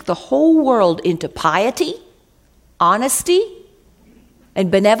trick the whole world into piety, honesty,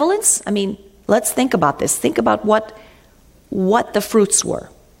 and benevolence. Let's think about this. Think about what the fruits were.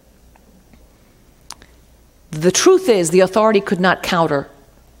 The truth is, the authority could not counter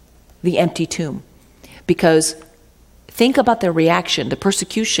the empty tomb, because think about their reaction. The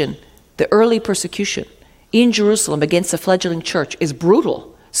persecution, the early persecution in Jerusalem against the fledgling church is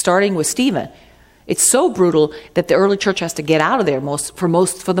brutal, starting with Stephen. It's so brutal that the early church has to get out of there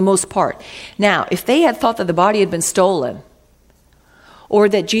for the most part. Now, if they had thought that the body had been stolen, or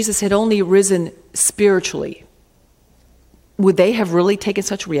that Jesus had only risen spiritually, would they have really taken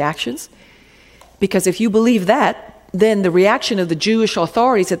such reactions? Because if you believe that, then the reaction of the Jewish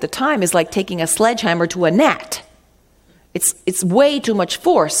authorities at the time is like taking a sledgehammer to a gnat. It's way too much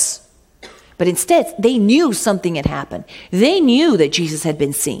force. But instead, they knew something had happened. They knew that Jesus had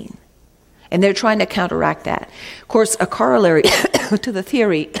been seen. And they're trying to counteract that. Of course, a corollary to the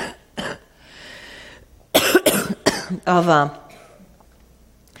theory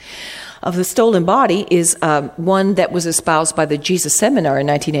of the stolen body is one that was espoused by the Jesus Seminar in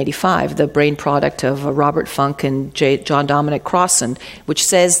 1985, the brain product of Robert Funk and John Dominic Crossan, which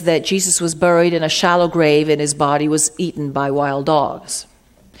says that Jesus was buried in a shallow grave and his body was eaten by wild dogs.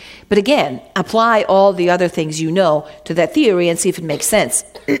 But again, apply all the other things you know to that theory and see if it makes sense.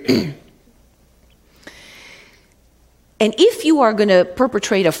 And if you are going to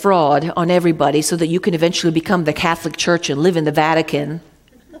perpetrate a fraud on everybody so that you can eventually become the Catholic Church and live in the Vatican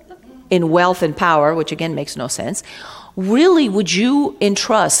in wealth and power, which again makes no sense, really would you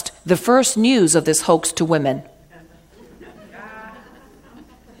entrust the first news of this hoax to women?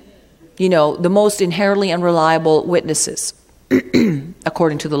 The most inherently unreliable witnesses,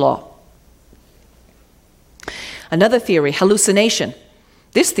 according to the law. Another theory, hallucination.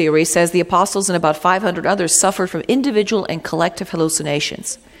 This theory says the apostles and about 500 others suffered from individual and collective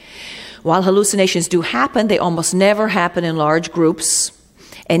hallucinations. While hallucinations do happen, they almost never happen in large groups.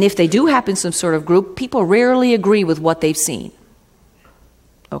 And if they do happen in some sort of group, people rarely agree with what they've seen.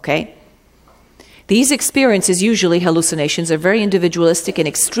 Okay? These experiences, usually hallucinations, are very individualistic and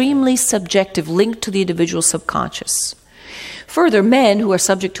extremely subjective, linked to the individual subconscious. Further, men who are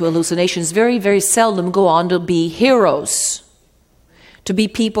subject to hallucinations very, very seldom go on to be heroes, to be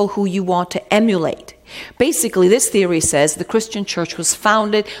people who you want to emulate. Basically, this theory says the Christian church was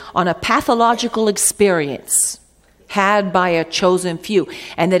founded on a pathological experience had by a chosen few,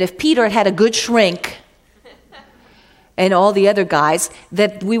 and that if Peter had had a good shrink and all the other guys,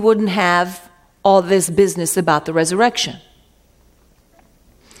 that we wouldn't have all this business about the resurrection.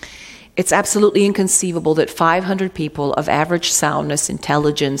 It's absolutely inconceivable that 500 people of average soundness,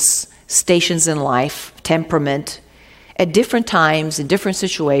 intelligence, stations in life, temperament, at different times, in different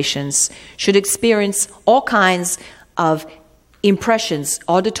situations, should experience all kinds of impressions,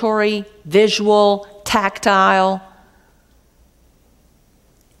 auditory, visual, tactile,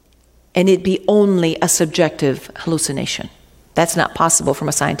 and it be only a subjective hallucination. That's not possible from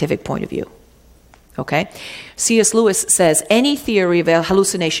a scientific point of view. Okay? C.S. Lewis says, any theory of a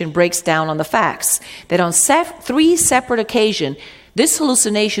hallucination breaks down on the facts that on 3 separate occasions, this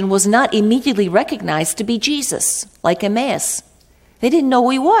hallucination was not immediately recognized to be Jesus, like Emmaus. They didn't know who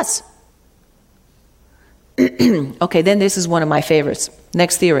he was. Okay, then this is one of my favorites.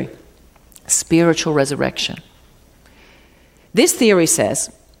 Next theory, spiritual resurrection. This theory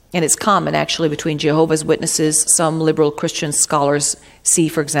says, and it's common actually between Jehovah's Witnesses, some liberal Christian scholars see,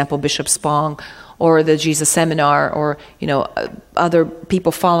 for example, Bishop Spong or the Jesus Seminar, or other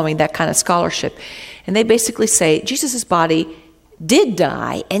people following that kind of scholarship. And they basically say Jesus' body did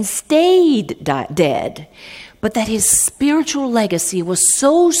die and stayed dead, but that his spiritual legacy was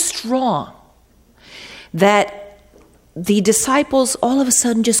so strong that the disciples all of a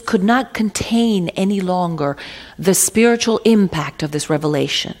sudden just could not contain any longer the spiritual impact of this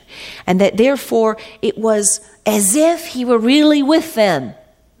revelation, and that therefore it was as if he were really with them,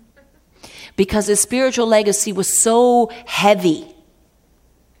 because his spiritual legacy was so heavy.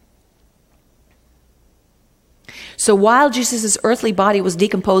 So while Jesus' earthly body was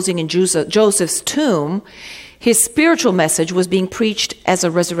decomposing in Joseph's tomb, his spiritual message was being preached as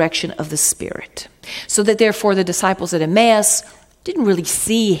a resurrection of the spirit. So that therefore the disciples at Emmaus didn't really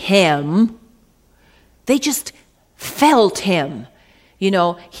see him. They just felt him. They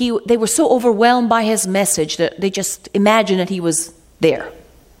were so overwhelmed by his message that they just imagined that he was there.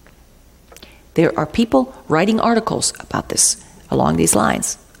 There are people writing articles about this along these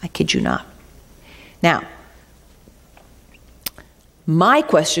lines. I kid you not. Now, my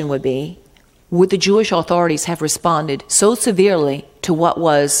question would be, would the Jewish authorities have responded so severely to what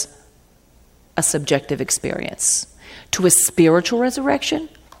was a subjective experience, to a spiritual resurrection?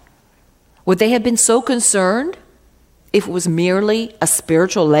 Would they have been so concerned if it was merely a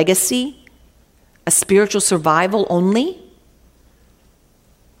spiritual legacy, a spiritual survival only?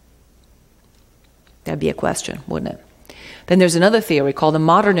 That'd be a question, wouldn't it? Then there's another theory called the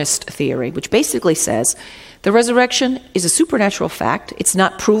modernist theory, which basically says the resurrection is a supernatural fact. It's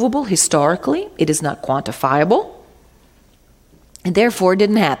not provable historically. It is not quantifiable. And therefore, it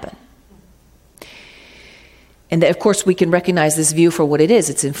didn't happen. And of course, we can recognize this view for what it is.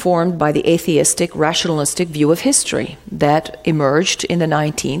 It's informed by the atheistic, rationalistic view of history that emerged in the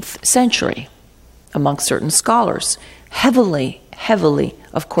 19th century among certain scholars, heavily,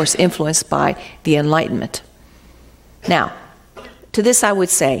 of course, influenced by the Enlightenment. Now, to this I would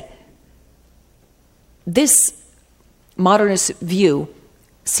say, this modernist view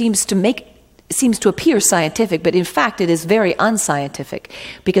seems to appear scientific, but in fact it is very unscientific,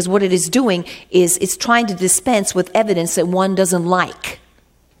 because what it is doing is it's trying to dispense with evidence that one doesn't like.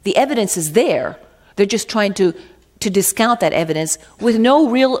 The evidence is there. They're just trying to discount that evidence with no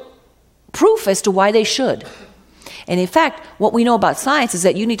real proof as to why they should. And in fact, what we know about science is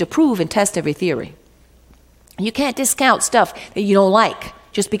that you need to prove and test every theory. You can't discount stuff that you don't like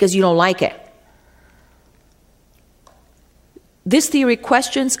just because you don't like it. This theory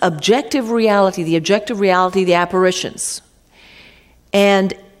questions objective reality, the apparitions.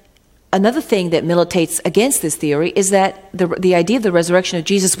 And another thing that militates against this theory is that the idea of the resurrection of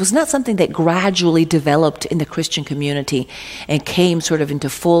Jesus was not something that gradually developed in the Christian community and came sort of into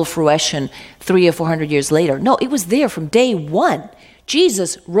full fruition 300 or 400 years later. No, it was there from day one.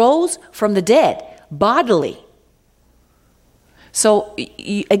 Jesus rose from the dead, bodily. So,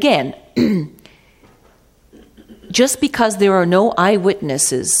 again, just because there are no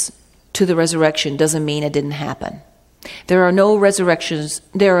eyewitnesses to the resurrection doesn't mean it didn't happen. There are no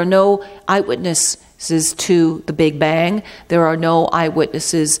eyewitnesses to the Big Bang. There are no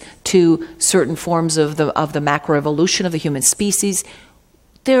eyewitnesses to certain forms of the macroevolution of the human species.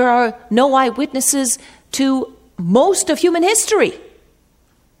 There are no eyewitnesses to most of human history.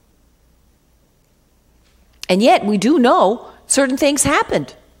 And yet we do know certain things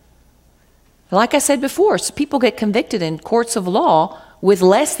happened. Like I said before, people get convicted in courts of law with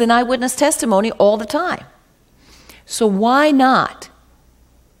less than eyewitness testimony all the time. So why not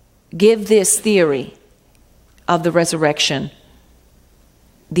give this theory of the resurrection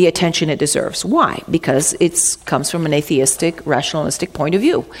the attention it deserves? Why? Because it comes from an atheistic, rationalistic point of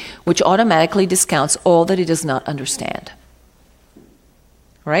view, which automatically discounts all that it does not understand.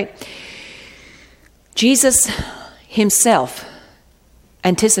 Right? Jesus himself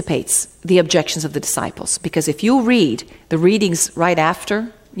anticipates the objections of the disciples, because if you read the readings right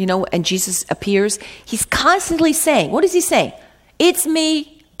after, and Jesus appears, he's constantly saying, what is he saying? It's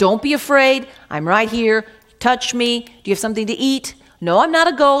me. Don't be afraid. I'm right here. Touch me. Do you have something to eat? No, I'm not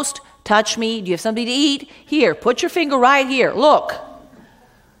a ghost. Touch me. Do you have something to eat? Here, put your finger right here. Look.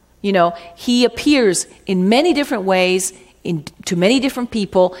 He appears in many different ways to many different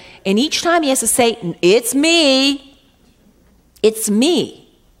people, and each time he has to say, it's me. It's me.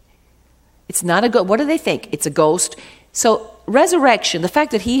 It's not a ghost. What do they think? It's a ghost. So resurrection, the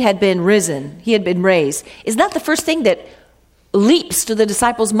fact that he had been risen, he had been raised, is not the first thing that leaps to the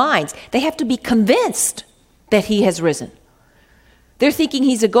disciples' minds. They have to be convinced that he has risen. They're thinking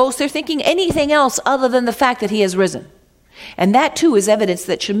he's a ghost. They're thinking anything else other than the fact that he has risen. And that too is evidence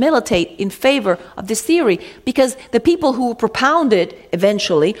that should militate in favor of this theory, because the people who propound it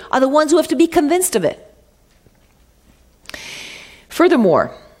eventually are the ones who have to be convinced of it.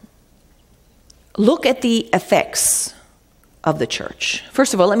 Furthermore, look at the effects of the church.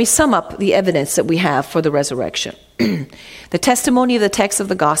 First of all, let me sum up the evidence that we have for the resurrection. The testimony of the text of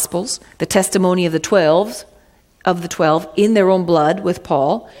the Gospels, the testimony of the 12 in their own blood with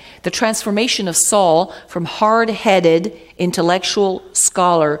Paul, the transformation of Saul from hard-headed intellectual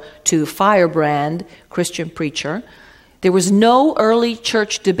scholar to firebrand Christian preacher. There was no early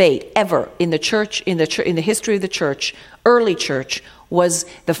church debate ever in the church, in the history of the church. Early church was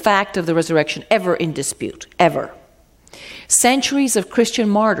the fact of the resurrection ever in dispute, ever. Centuries of Christian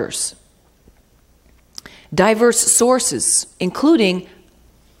martyrs, diverse sources, including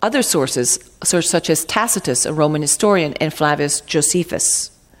other sources such as Tacitus, a Roman historian, and Flavius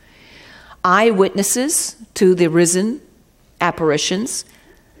Josephus. Eyewitnesses to the risen apparitions,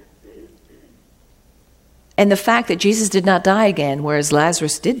 and the fact that Jesus did not die again, whereas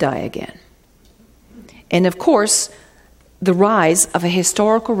Lazarus did die again. And of course, the rise of a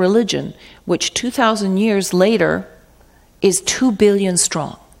historical religion, which 2,000 years later is 2 billion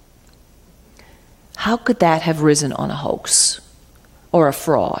strong. How could that have risen on a hoax or a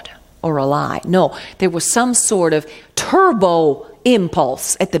fraud or a lie? No, there was some sort of turbo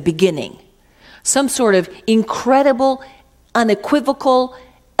impulse at the beginning, some sort of incredible, unequivocal,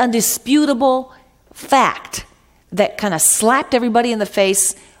 undisputable fact that kind of slapped everybody in the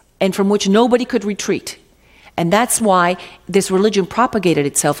face and from which nobody could retreat. And that's why this religion propagated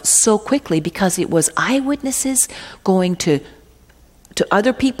itself so quickly, because it was eyewitnesses going to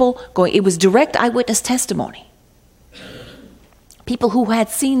other people, it was direct eyewitness testimony. People who had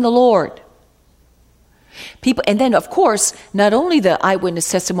seen the Lord. People, and then of course, not only the eyewitness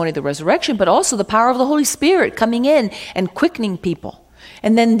testimony of the resurrection, but also the power of the Holy Spirit coming in and quickening people.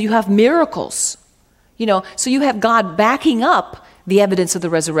 And then you have miracles. So you have God backing up the evidence of the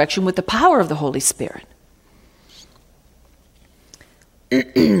resurrection with the power of the Holy Spirit.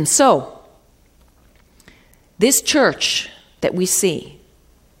 So, this church that we see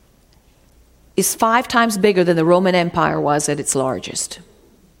is 5 times bigger than the Roman Empire was at its largest.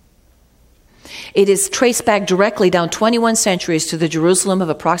 It is traced back directly down 21 centuries to the Jerusalem of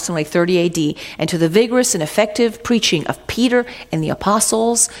approximately 30 AD and to the vigorous and effective preaching of Peter and the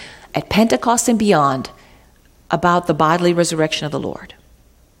apostles at Pentecost and beyond about the bodily resurrection of the Lord.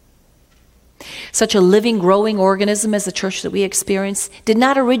 Such a living, growing organism as the church that we experience did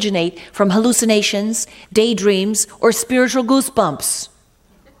not originate from hallucinations, daydreams, or spiritual goosebumps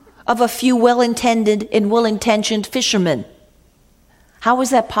of a few well-intended and well-intentioned fishermen. How is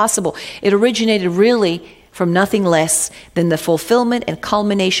that possible? It originated really from nothing less than the fulfillment and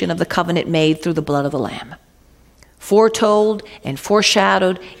culmination of the covenant made through the blood of the Lamb, foretold and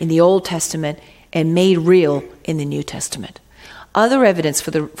foreshadowed in the Old Testament and made real in the New Testament. Other evidence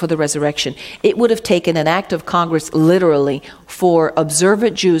for the resurrection: it would have taken an act of Congress literally for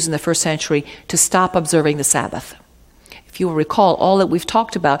observant Jews in the first century to stop observing the Sabbath. If you will recall all that we've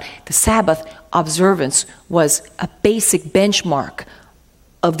talked about, the Sabbath observance was a basic benchmark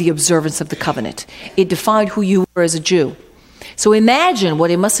of the observance of the covenant. It defined who you were as a Jew. So imagine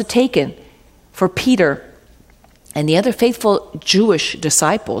what it must have taken for Peter and the other faithful Jewish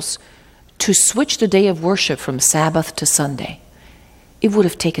disciples to switch the day of worship from Sabbath to Sunday. It would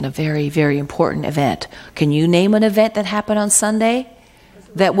have taken a very, very important event. Can you name an event that happened on Sunday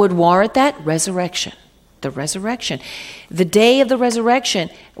that would warrant that? Resurrection. The resurrection. The day of the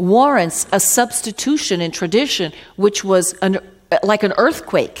resurrection warrants a substitution in tradition, which was like an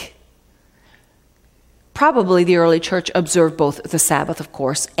earthquake. Probably the early church observed both the Sabbath, of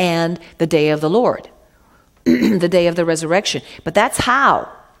course, and the day of the Lord, the day of the resurrection. But that's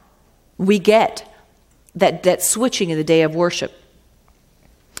how we get that switching in the day of worship.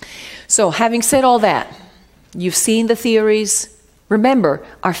 So, having said all that, you've seen the theories. Remember,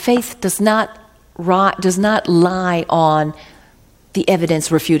 our faith does not lie on the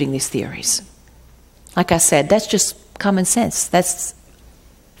evidence refuting these theories. Like I said, that's just common sense. That's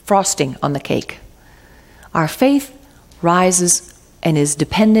frosting on the cake. Our faith rises and is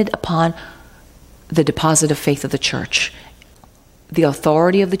dependent upon the deposit of faith of the church, the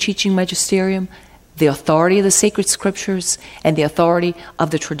authority of the teaching magisterium, the authority of the sacred scriptures, and the authority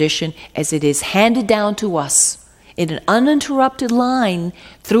of the tradition as it is handed down to us in an uninterrupted line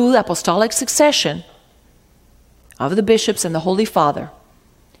through apostolic succession of the bishops and the Holy Father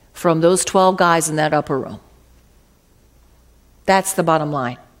from those 12 guys in that upper room. That's the bottom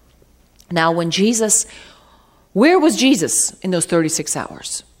line. Now, when Jesus, where was Jesus in those 36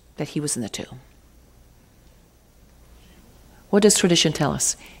 hours that he was in the tomb? What does tradition tell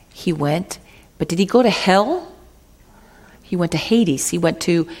us? He went, but did he go to hell? He went to Hades. He went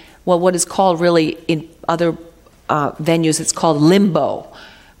to, well, what is called really in other venues, it's called limbo.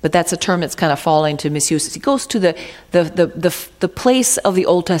 But that's a term that's kind of falling to misuse. He goes to the place of the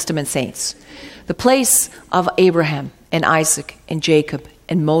Old Testament saints, the place of Abraham and Isaac and Jacob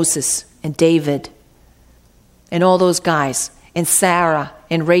and Moses and David and all those guys, and Sarah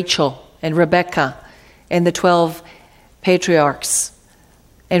and Rachel and Rebecca and the 12 patriarchs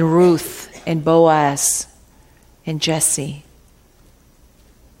and Ruth and Boaz and Jesse.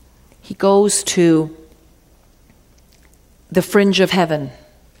 He goes to the fringe of heaven,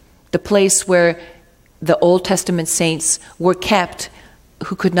 the place where the Old Testament saints were kept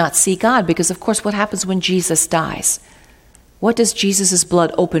who could not see God. Because, of course, what happens when Jesus dies? What does Jesus'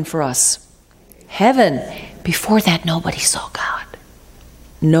 blood open for us? Heaven. Before that, nobody saw God.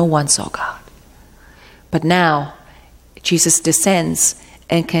 No one saw God. But now, Jesus descends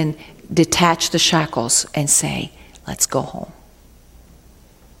and can detach the shackles and say, let's go home.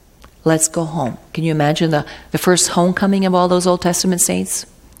 Let's go home. Can you imagine the first homecoming of all those Old Testament saints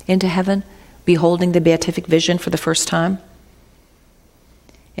into heaven, beholding the beatific vision for the first time?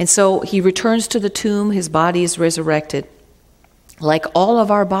 And so he returns to the tomb. His body is resurrected. Like all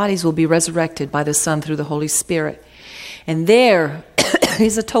of our bodies will be resurrected by the Son through the Holy Spirit. And there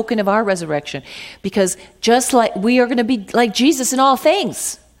is a token of our resurrection. Because just like we are going to be like Jesus in all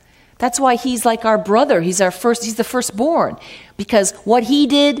things. That's why he's like our brother. He's the firstborn. Because what he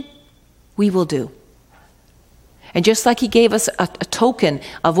did, we will do. And just like he gave us a token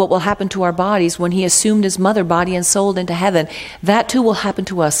of what will happen to our bodies when he assumed his mother, body and soul, into heaven, that too will happen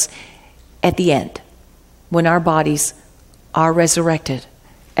to us at the end, when our bodies are resurrected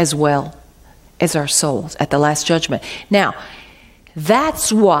as well as our souls at the last judgment. Now,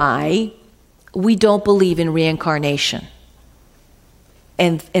 that's why we don't believe in reincarnation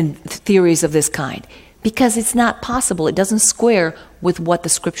and theories of this kind. Because it's not possible. It doesn't square with what the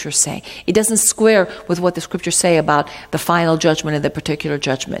scriptures say. It doesn't square with what the scriptures say about the final judgment and the particular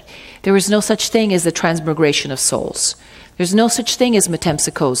judgment. There is no such thing as the transmigration of souls. There's no such thing as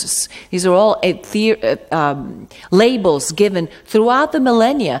metempsychosis. These are all labels given throughout the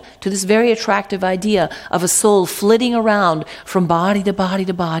millennia to this very attractive idea of a soul flitting around from body to body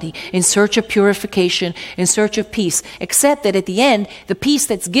to body in search of purification, in search of peace, except that at the end, the peace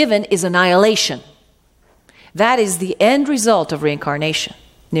that's given is annihilation. That is the end result of reincarnation.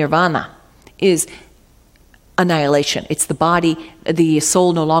 Nirvana is annihilation. It's the body, the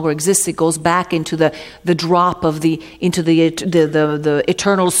soul no longer exists. It goes back into the drop of the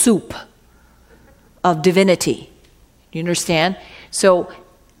eternal soup of divinity. You understand? So,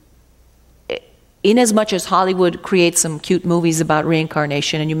 in as much as Hollywood creates some cute movies about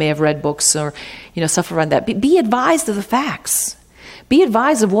reincarnation, and you may have read books or stuff around that, be advised of the facts. Be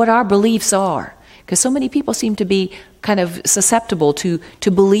advised of what our beliefs are. Because so many people seem to be kind of susceptible to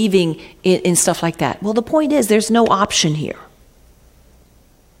believing in stuff like that. Well, the point is, there's no option here.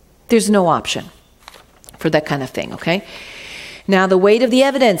 There's no option for that kind of thing, okay? Now, the weight of the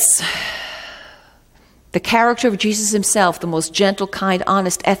evidence. The character of Jesus himself, the most gentle, kind,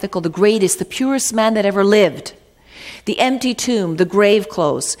 honest, ethical, the greatest, the purest man that ever lived. The empty tomb, the grave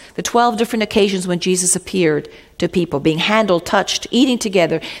clothes, the 12 different occasions when Jesus appeared to people, being handled, touched, eating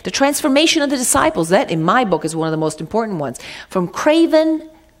together, the transformation of the disciples, that in my book is one of the most important ones, from craven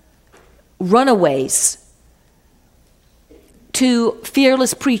runaways to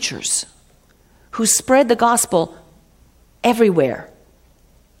fearless preachers who spread the gospel everywhere,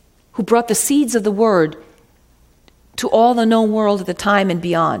 who brought the seeds of the word to all the known world at the time and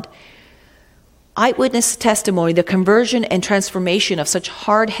beyond. Eyewitness testimony, the conversion and transformation of such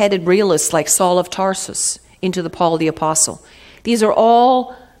hard-headed realists like Saul of Tarsus into the Paul the Apostle. These are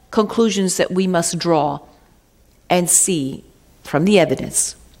all conclusions that we must draw and see from the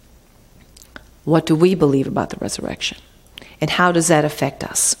evidence. What do we believe about the resurrection? And how does that affect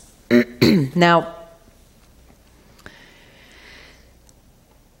us? Now,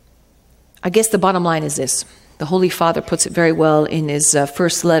 I guess the bottom line is this. The Holy Father puts it very well in his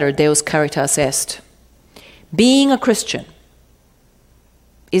first letter, Deus Caritas Est. Being a Christian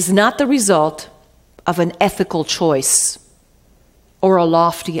is not the result of an ethical choice or a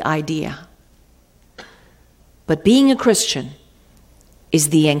lofty idea. But being a Christian is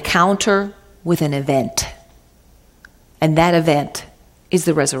the encounter with an event. And that event is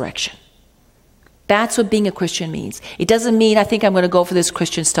the resurrection. That's what being a Christian means. It doesn't mean I think I'm going to go for this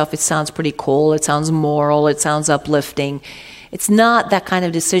Christian stuff. It sounds pretty cool. It sounds moral. It sounds uplifting. It's not that kind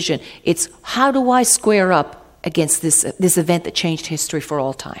of decision. It's how do I square up against this event that changed history for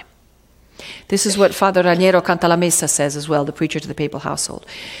all time? This is what Father Raniero Cantalamessa says as well, the preacher to the papal household.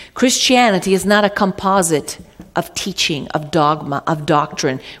 Christianity is not a composite of teaching, of dogma, of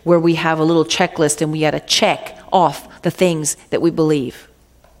doctrine, where we have a little checklist and we had to check off the things that we believe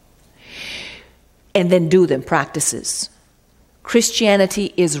and then do them, practices.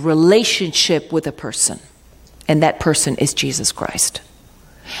 Christianity is relationship with a person, and that person is Jesus Christ.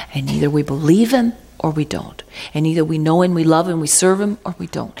 And either we believe him or we don't. And either we know him, we love him, we serve him, or we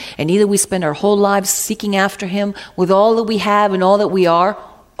don't. And either we spend our whole lives seeking after him with all that we have and all that we are,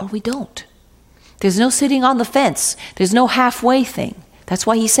 or we don't. There's no sitting on the fence. There's no halfway thing. That's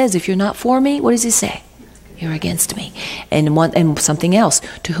why he says, if you're not for me, what does he say? You're against me. And something else,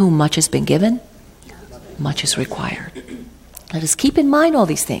 to whom much has been given, much is required. Let us keep in mind all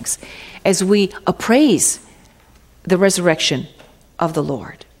these things as we appraise the resurrection of the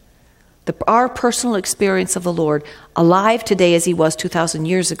Lord. Our personal experience of the Lord, alive today as he was 2,000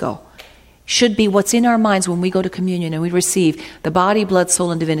 years ago, should be what's in our minds when we go to communion and we receive the body, blood,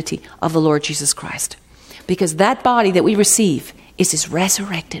 soul, and divinity of the Lord Jesus Christ. Because that body that we receive is his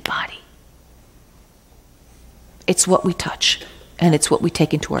resurrected body. It's what we touch, and it's what we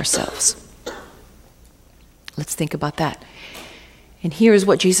take into ourselves. Let's think about that. And here is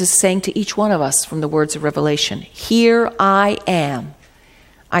what Jesus is saying to each one of us from the words of Revelation. Here I am.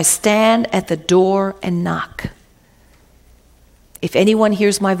 I stand at the door and knock. If anyone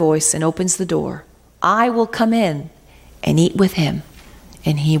hears my voice and opens the door, I will come in and eat with him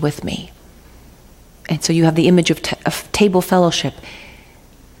and he with me. And so you have the image of table fellowship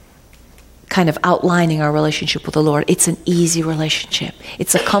kind of outlining our relationship with the Lord. It's an easy relationship.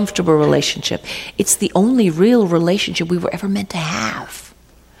 It's a comfortable relationship. It's the only real relationship we were ever meant to have.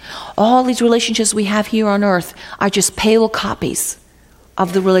 All these relationships we have here on earth are just pale copies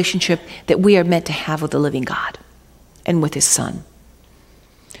of the relationship that we are meant to have with the living God and with his Son.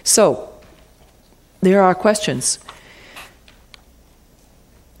 So, there are questions.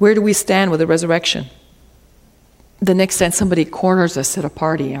 Where do we stand with the resurrection? The next time somebody corners us at a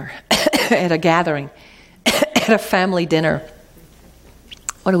party or at a gathering, at a family dinner,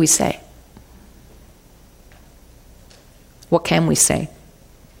 what do we say? What can we say?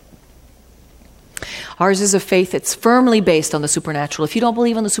 Ours is a faith that's firmly based on the supernatural. If you don't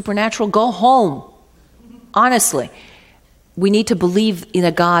believe in the supernatural, go home. Honestly, we need to believe in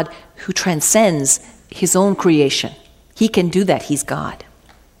a God who transcends his own creation. He can do that. He's God.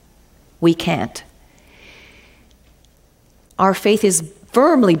 We can't. Our faith is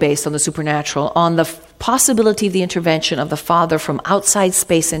firmly based on the supernatural, on the possibility of the intervention of the Father from outside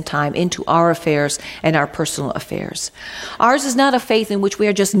space and time into our affairs and our personal affairs. Ours is not a faith in which we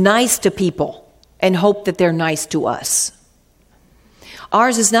are just nice to people and hope that they're nice to us.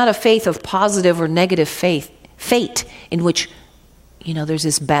 Ours is not a faith of positive or negative fate in which, there's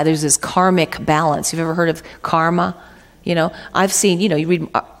this karmic balance. You've ever heard of karma? I've seen, you read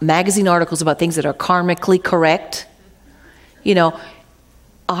magazine articles about things that are karmically correct.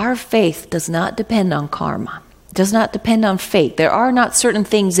 Our faith does not depend on karma. It does not depend on fate. There are not certain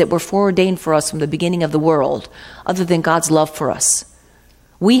things that were foreordained for us from the beginning of the world other than God's love for us.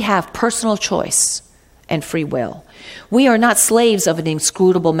 We have personal choice and free will. We are not slaves of an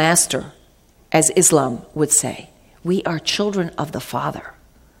inscrutable master, as Islam would say. We are children of the Father.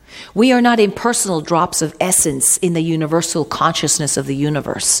 We are not impersonal drops of essence in the universal consciousness of the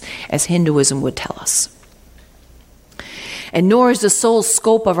universe, as Hinduism would tell us. And nor is the sole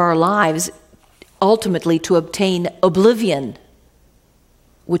scope of our lives ultimately to obtain oblivion,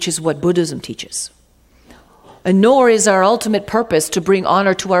 which is what Buddhism teaches. And nor is our ultimate purpose to bring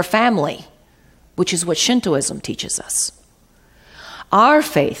honor to our family, which is what Shintoism teaches us. Our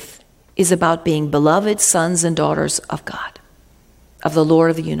faith is about being beloved sons and daughters of God, of the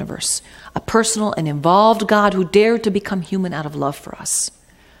Lord of the universe, a personal and involved God who dared to become human out of love for us.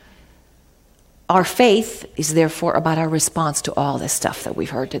 Our faith is therefore about our response to all this stuff that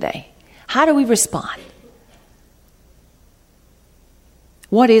we've heard today. How do we respond?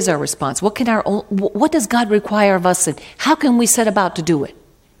 What is our response? What does God require of us, and how can we set about to do it?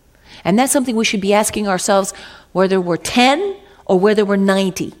 And that's something we should be asking ourselves, whether we're 10 or whether we're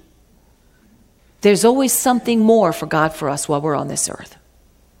 90. There's always something more for God for us while we're on this earth.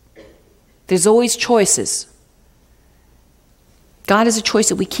 There's always choices. God is a choice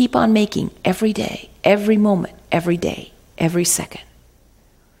that we keep on making every day, every moment, every day, every second.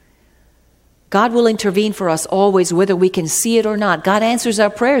 God will intervene for us always, whether we can see it or not. God answers our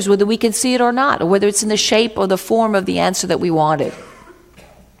prayers, whether we can see it or not, or whether it's in the shape or the form of the answer that we wanted.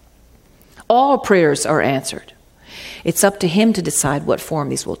 All prayers are answered. It's up to Him to decide what form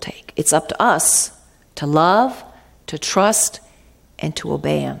these will take. It's up to us to love, to trust, and to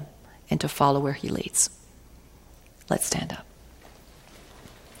obey Him, and to follow where He leads. Let's stand up.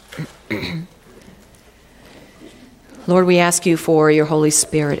 Lord, we ask you for your Holy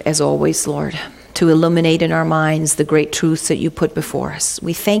Spirit, as always, Lord, to illuminate in our minds the great truths that you put before us.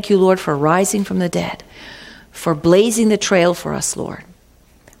 We thank you, Lord, for rising from the dead, for blazing the trail for us, Lord,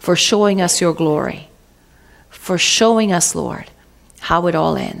 for showing us your glory, for showing us, Lord, how it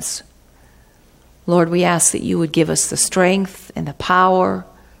all ends. Lord, we ask that you would give us the strength and the power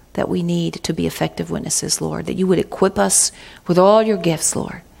that we need to be effective witnesses, Lord, that you would equip us with all your gifts,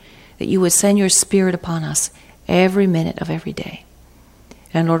 Lord, that you would send your Spirit upon us every minute of every day.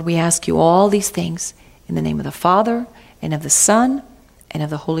 And Lord, we ask you all these things in the name of the Father, and of the Son, and of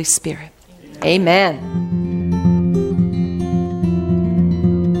the Holy Spirit. Amen.